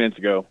a few minutes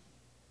ago.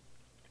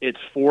 It's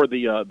for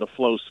the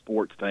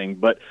FloSports thing,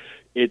 but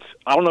I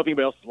don't know if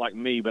anybody else is like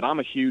me, but I'm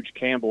a huge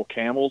Campbell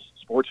Camels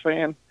sports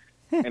fan,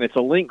 and it's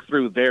a link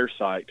through their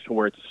site to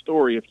where it's a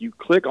story. If you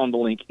click on the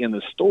link in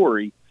the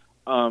story,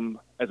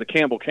 as a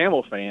Campbell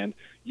Camel fan,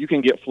 you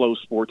can get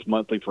FloSports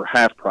monthly for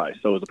half price.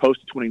 So as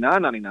opposed to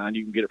 $29.99,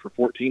 you can get it for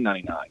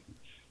 $14.99.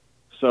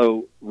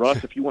 So,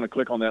 Russ, if you want to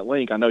click on that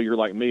link, I know you're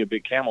like me, a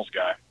big Camels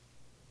guy.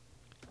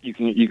 You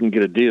can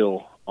get a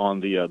deal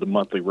on the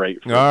monthly rate.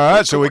 All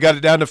right, so we got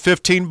it down to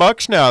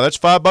 $15 now. That's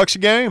 $5 a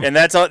game, and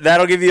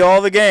that'll give you all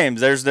the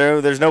games. There's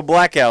no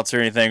blackouts or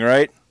anything,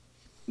 right?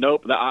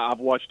 Nope. I've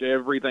watched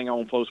everything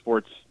on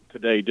FloSports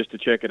today just to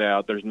check it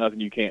out. There's nothing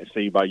you can't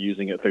see by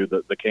using it through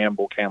the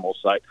Campbell Camel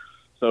site.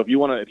 So if you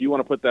want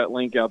to put that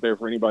link out there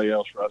for anybody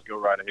else, Russ, go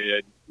right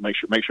ahead. Make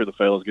sure the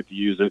fellas get to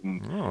use it,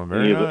 and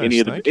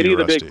any of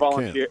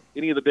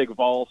the big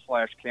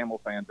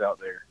Vol/Camel fans out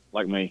there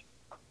like me.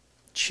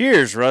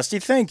 Cheers, Rusty.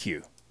 Thank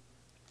you.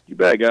 You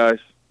bet, guys.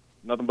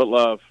 Nothing but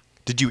love.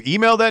 Did you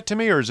email that to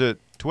me, or is it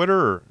Twitter?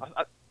 Or?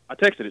 I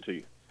texted it to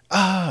you.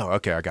 Oh,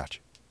 okay. I got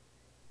you.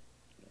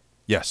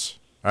 Yes.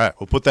 All right.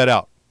 We'll put that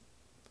out.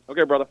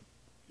 Okay, brother.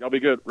 Y'all be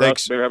good.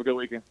 Thanks. Russ, better have a good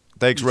weekend.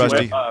 Thanks,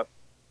 Rusty.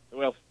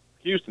 Well,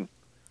 Houston.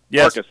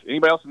 Yes. Marcus.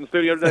 Anybody else in the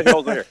studio today?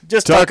 Who's there?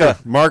 Just Tucker. Tucker.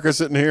 Marcus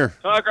isn't here,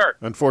 Tucker.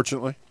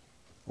 unfortunately.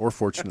 Or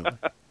fortunately.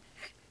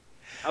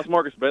 How's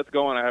Marcus Betts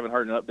going? I haven't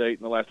heard an update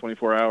in the last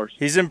 24 hours.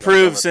 He's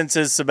improved since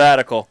his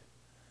sabbatical.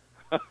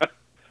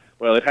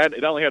 Well,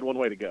 it only had one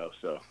way to go,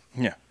 so.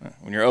 Yeah,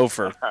 when you're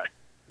over. All right.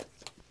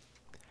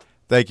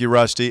 Thank you,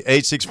 Rusty.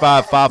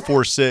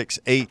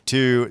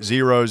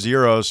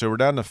 865-546-8200. So we're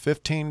down to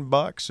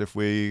 $15 if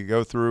we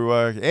go through.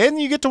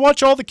 And you get to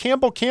watch all the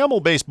Campbell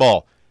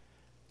baseball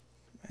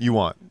you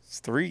want. It's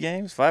 3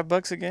 games,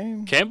 $5 a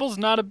game. Campbell's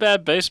not a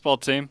bad baseball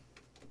team.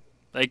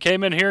 They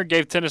came in here and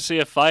gave Tennessee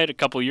a fight a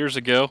couple years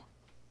ago.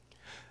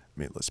 I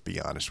mean, let's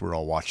be honest. We're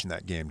all watching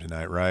that game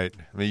tonight, right?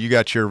 I mean, you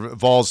got your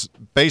Vols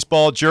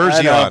baseball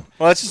jersey on.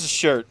 Well, that's just a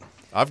shirt.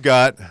 I've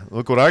got.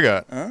 Look what I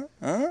got.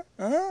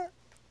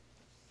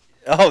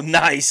 Oh,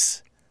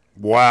 nice.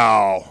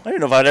 Wow. I don't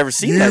know if I'd ever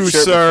seen You, that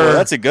shirt sir, before.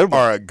 That's a good one.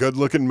 are a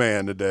good-looking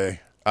man today.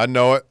 I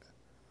know it.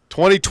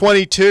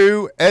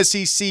 2022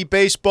 SEC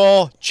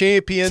baseball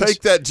champions.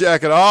 Take that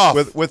jacket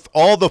off. with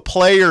all the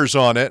players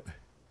on it.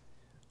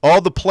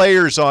 All the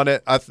players on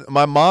it.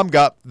 My mom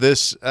got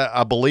this,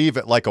 I believe,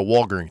 at like a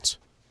Walgreens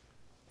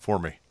for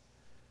me.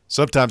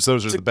 Sometimes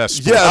those are the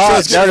best. Yeah, that's what I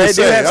was they gonna do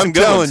say. have some I'm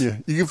good telling ones. you,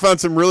 you can find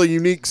some really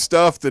unique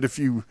stuff that if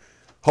you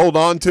hold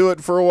on to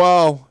it for a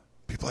while,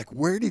 people are like,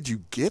 where did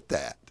you get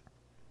that?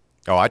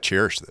 Oh, I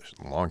cherish this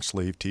long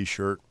sleeve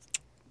T-shirt.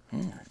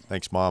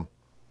 Thanks, Mom.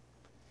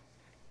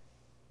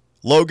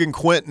 Logan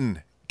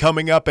Quinton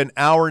coming up in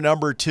hour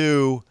number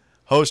 2,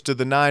 host of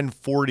the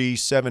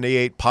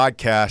 940-78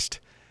 podcast,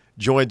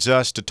 joins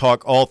us to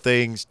talk all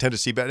things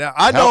Tennessee. Now,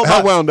 I know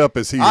How wound up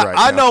is he right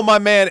now? I know my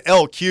man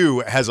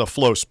LQ has a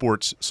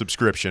FloSports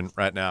subscription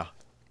right now.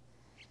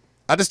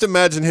 I just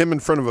imagine him in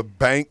front of a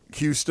bank,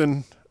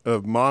 Houston,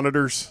 of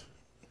monitors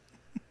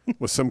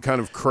with some kind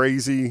of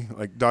crazy,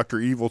 like Dr.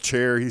 Evil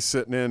chair he's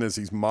sitting in as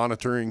he's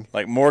monitoring.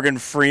 Like Morgan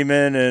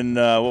Freeman and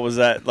what was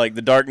that? Like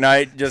The Dark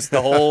Knight, just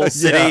the whole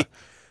city. Yeah.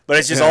 But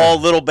it's just all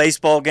little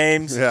baseball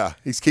games. Yeah,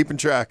 he's keeping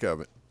track of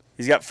it.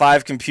 He's got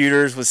 5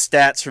 computers with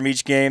stats from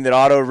each game that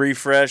auto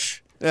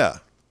refresh. Yeah.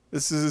 I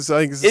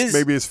think this is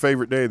maybe his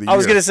favorite day of the year. I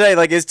was going to say,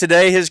 like, is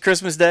today his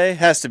Christmas day?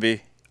 Has to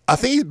be. I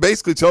think he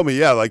basically told me,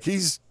 yeah, like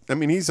he's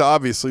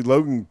obviously,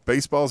 Logan,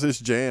 baseball's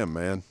his jam,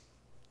 man.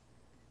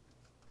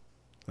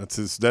 That's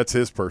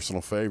his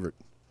personal favorite.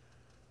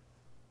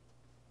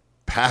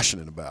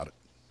 Passionate about it.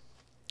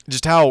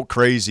 Just how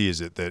crazy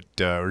is it that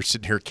we're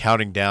sitting here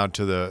counting down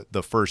to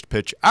the first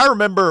pitch? I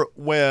remember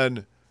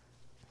when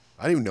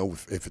I don't even know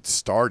if it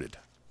started.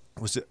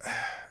 Was it?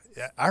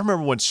 I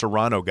remember when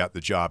Serrano got the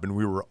job, and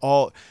we were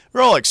all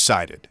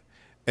excited.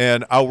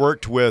 And I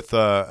worked with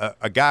a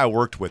guy I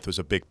worked with was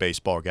a big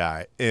baseball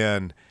guy,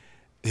 and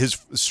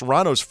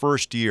Serrano's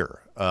first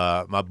year,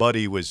 my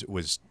buddy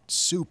was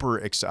super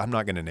excited. I'm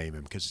not going to name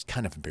him because it's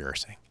kind of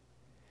embarrassing.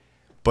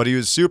 But he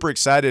was super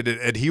excited,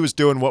 and he was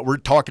doing what we're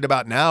talking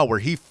about now, where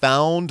he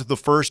found the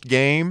first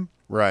game.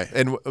 Right.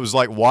 And it was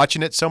like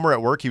watching it somewhere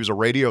at work. He was a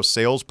radio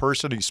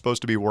salesperson. He's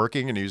supposed to be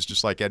working, and he was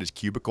just like at his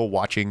cubicle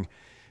watching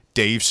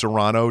Dave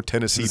Serrano,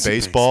 Tennessee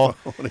baseball.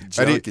 What a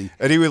junkie.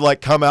 And he would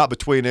like come out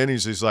between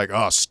innings. He's like,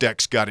 oh,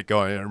 Steck's got it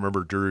going. I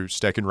remember Drew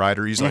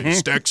Steckenrider. He's like,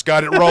 Steck's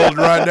got it rolling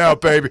right now,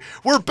 baby.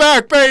 We're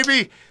back,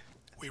 baby.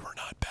 We were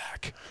not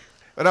back.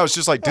 And I was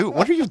just like, dude,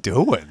 what are you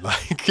doing?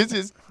 Like,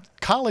 it's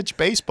college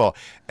baseball.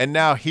 And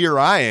now here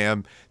I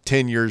am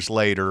 10 years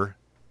later,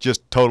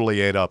 just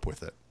totally ate up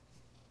with it.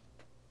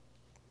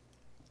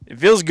 It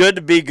feels good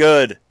to be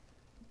good.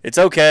 It's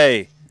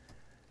okay.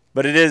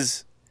 But it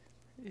is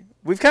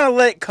 – we've kind of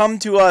let it come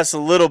to us a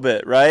little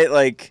bit, right?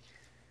 Like,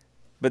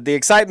 but the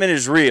excitement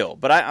is real.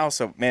 But I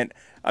also – man,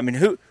 I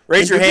mean,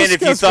 raise your hand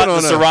if you thought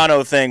the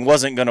Serrano thing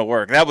wasn't going to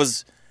work. That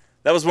was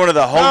one of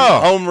the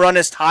home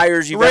runnest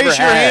hires you've ever had. Raise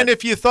your hand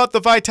if you thought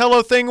the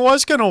Vitello thing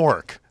was going to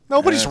work.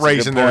 Nobody's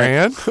raising their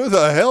hand. Who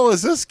the hell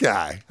is this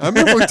guy? I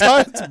remember we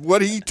talked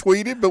what he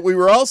tweeted, but we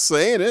were all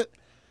saying it.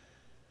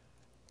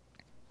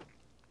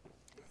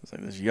 It's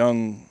like this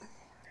young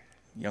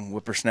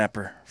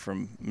whippersnapper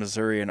from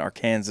Missouri and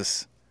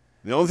Arkansas.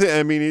 The only thing,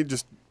 I mean, he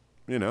just,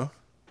 the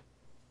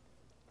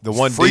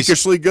one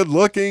freakishly good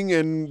looking,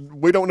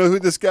 and we don't know who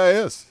this guy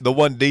is. The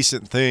one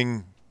decent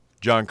thing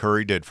John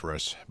Curry did for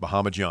us,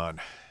 Bahama John.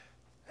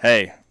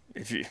 Hey,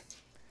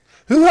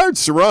 who hired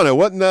Serrano?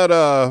 Wasn't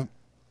that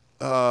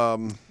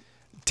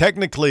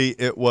technically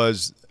it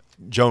was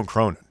Joan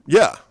Cronin.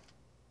 Yeah.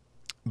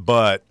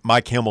 But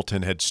Mike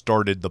Hamilton had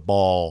started the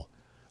ball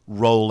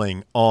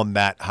rolling on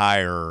that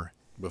hire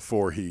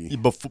before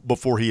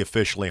he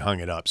officially hung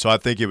it up. So I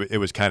think it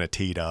was kind of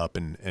teed up,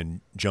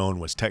 and Joan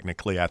was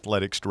technically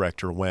athletics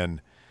director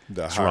when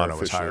Serrano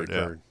was hired.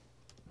 Yeah.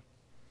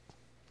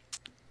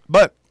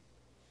 But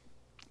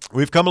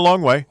we've come a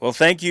long way. Well,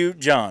 thank you,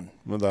 John,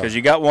 because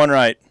you got one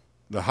right.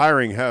 The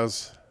hiring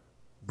has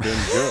been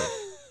good.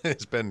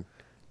 It's been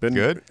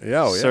good.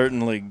 Yeah,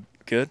 Certainly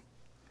good.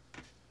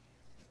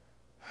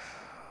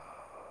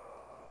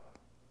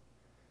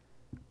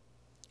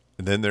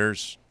 And then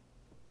there's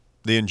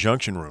the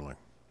injunction ruling.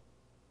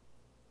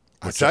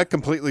 That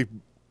completely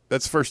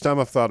That's the first time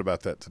I've thought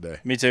about that today.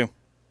 Me too.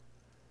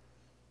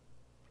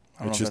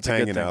 It's just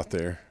hanging out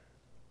there.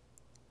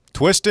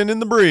 Twisting in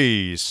the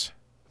breeze.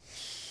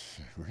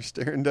 We're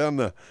staring down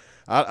the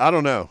I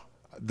don't know.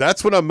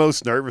 That's what I'm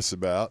most nervous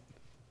about.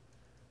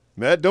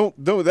 Matt, don't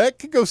that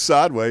could go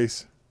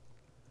sideways.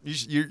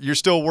 You're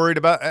still worried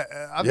about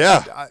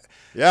Yeah.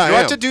 Do I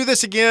have to do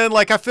this again?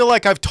 Like, I feel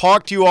like I've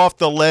talked you off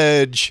the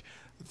ledge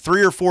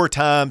 3 or 4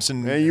 times.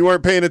 And you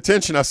weren't paying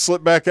attention. I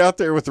slipped back out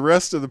there with the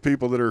rest of the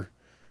people that are,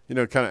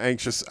 kind of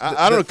anxious.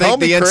 I don't know. Call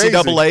me the crazy.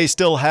 NCAA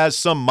still has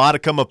some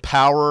modicum of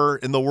power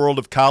in the world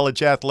of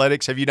college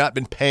athletics. Have you not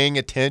been paying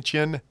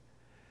attention?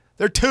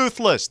 They're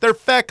toothless. They're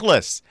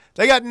feckless.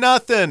 They got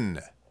nothing.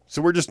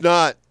 So we're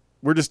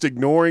just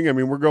ignoring. I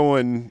mean, we're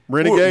going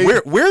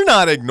renegade. We're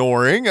not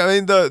ignoring. I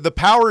mean, the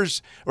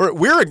powers, or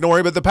we're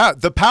ignoring, but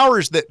the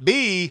powers that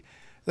be,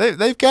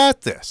 they've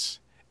got this.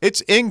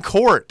 It's in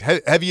court.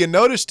 Have you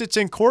noticed it's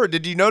in court?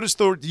 Did you notice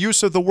the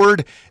use of the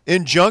word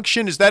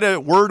injunction? Is that a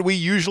word we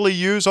usually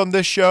use on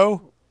this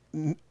show?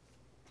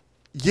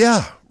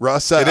 Yeah,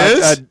 Russ. It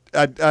is?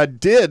 I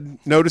did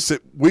notice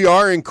that we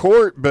are in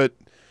court, but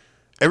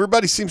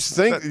everybody seems to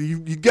think you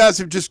guys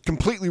have just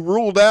completely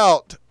ruled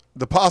out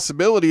the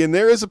possibility, and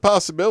there is a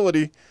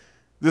possibility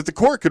that the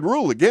court could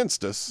rule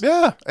against us.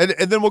 Yeah, and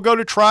then we'll go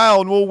to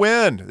trial and we'll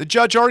win. The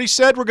judge already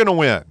said we're going to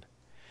win.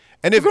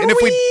 And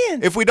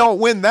if we don't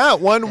win that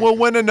one, we'll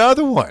win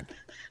another one.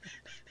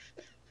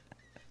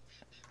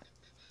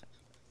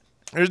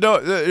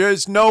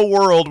 There's no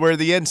world where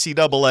the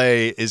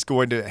NCAA is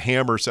going to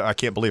hammer. So I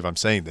can't believe I'm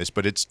saying this,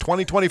 but it's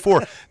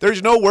 2024.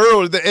 There's no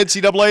world the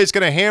NCAA is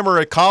going to hammer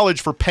a college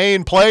for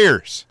paying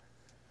players.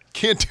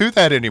 Can't do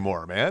that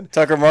anymore, man.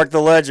 Tucker marked the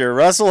ledger.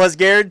 Russell has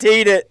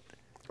guaranteed it.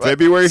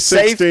 February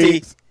 16th,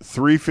 Safety.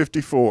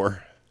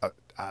 3:54.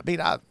 I mean,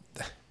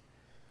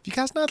 you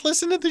guys not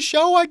listening to the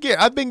show?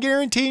 I've been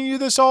guaranteeing you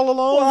this all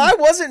along. Well, I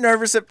wasn't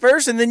nervous at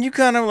first, and then you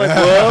kind of like,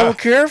 well,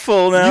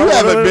 careful now. You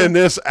haven't been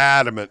this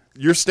adamant.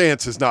 Your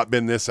stance has not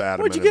been this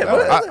adamant. What'd you get?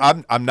 about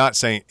it. I'm not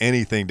saying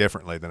anything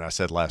differently than I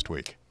said last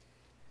week.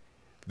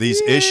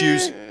 These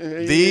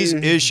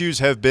issues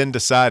have been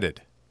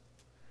decided.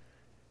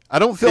 I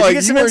don't feel Did like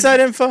you get some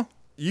inside info?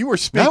 You were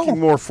speaking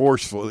more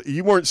forcefully.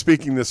 You weren't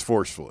speaking this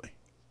forcefully.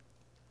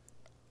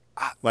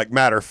 Like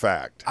matter of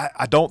fact.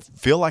 I don't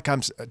feel like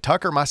I'm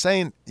Tucker. Am I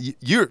saying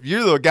you're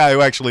the guy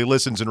who actually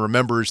listens and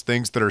remembers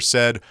things that are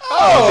said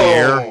on the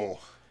air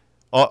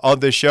on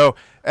this show?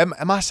 Am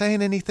I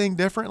saying anything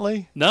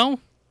differently? No,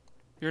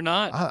 you're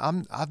not.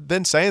 I've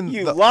been saying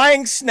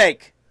lying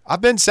snake. I've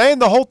been saying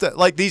the whole thing.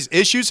 Like, these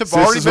issues have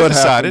already been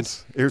decided.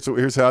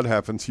 Here's how it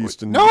happens,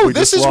 Houston. No,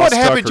 this is what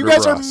happened. You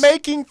guys are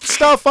making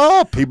stuff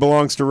up. He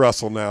belongs to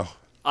Russell now.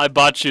 I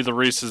bought you the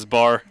Reese's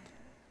bar.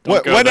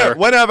 When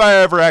have I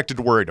ever acted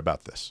worried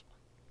about this?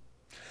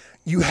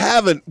 You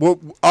haven't. Well,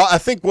 I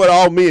think what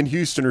all me and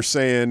Houston are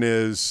saying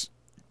is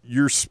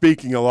you're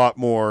speaking a lot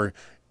more.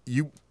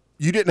 You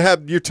didn't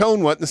have your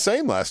tone wasn't the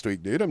same last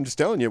week, dude. I'm just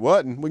telling you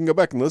what, and we can go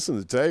back and listen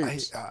to the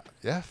tapes.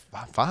 Yeah,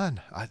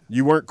 fine.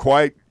 You weren't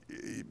quite,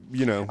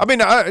 I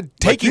mean,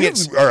 taking like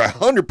you are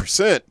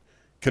 100%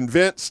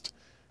 convinced,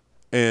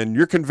 and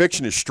your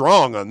conviction is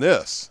strong on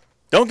this.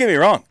 Don't get me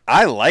wrong.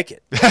 I like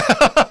it.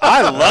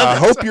 I love it. I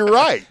hope you're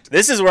right.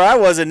 This is where I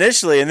was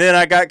initially, and then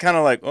I got kind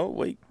of like, oh,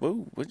 wait,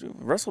 whoa,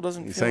 Russell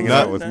doesn't. He's hanging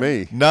out with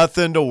me.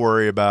 Nothing to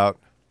worry about.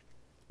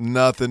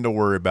 Nothing to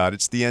worry about.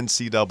 It's the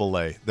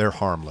NCAA. They're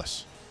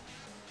harmless.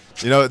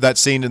 You know that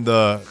scene in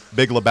the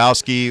Big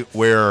Lebowski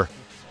where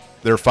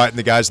they're fighting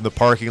the guys in the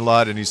parking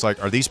lot, and he's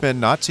like, "Are these men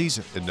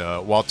Nazis?"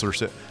 And Walter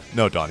said,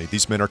 "No, Donnie,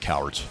 these men are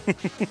cowards."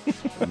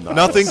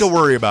 Nothing to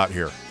worry about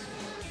here.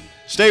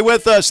 Stay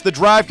with us. The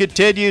drive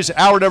continues.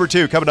 Hour number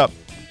 2 coming up.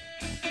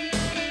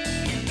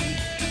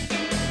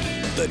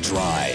 The Drive.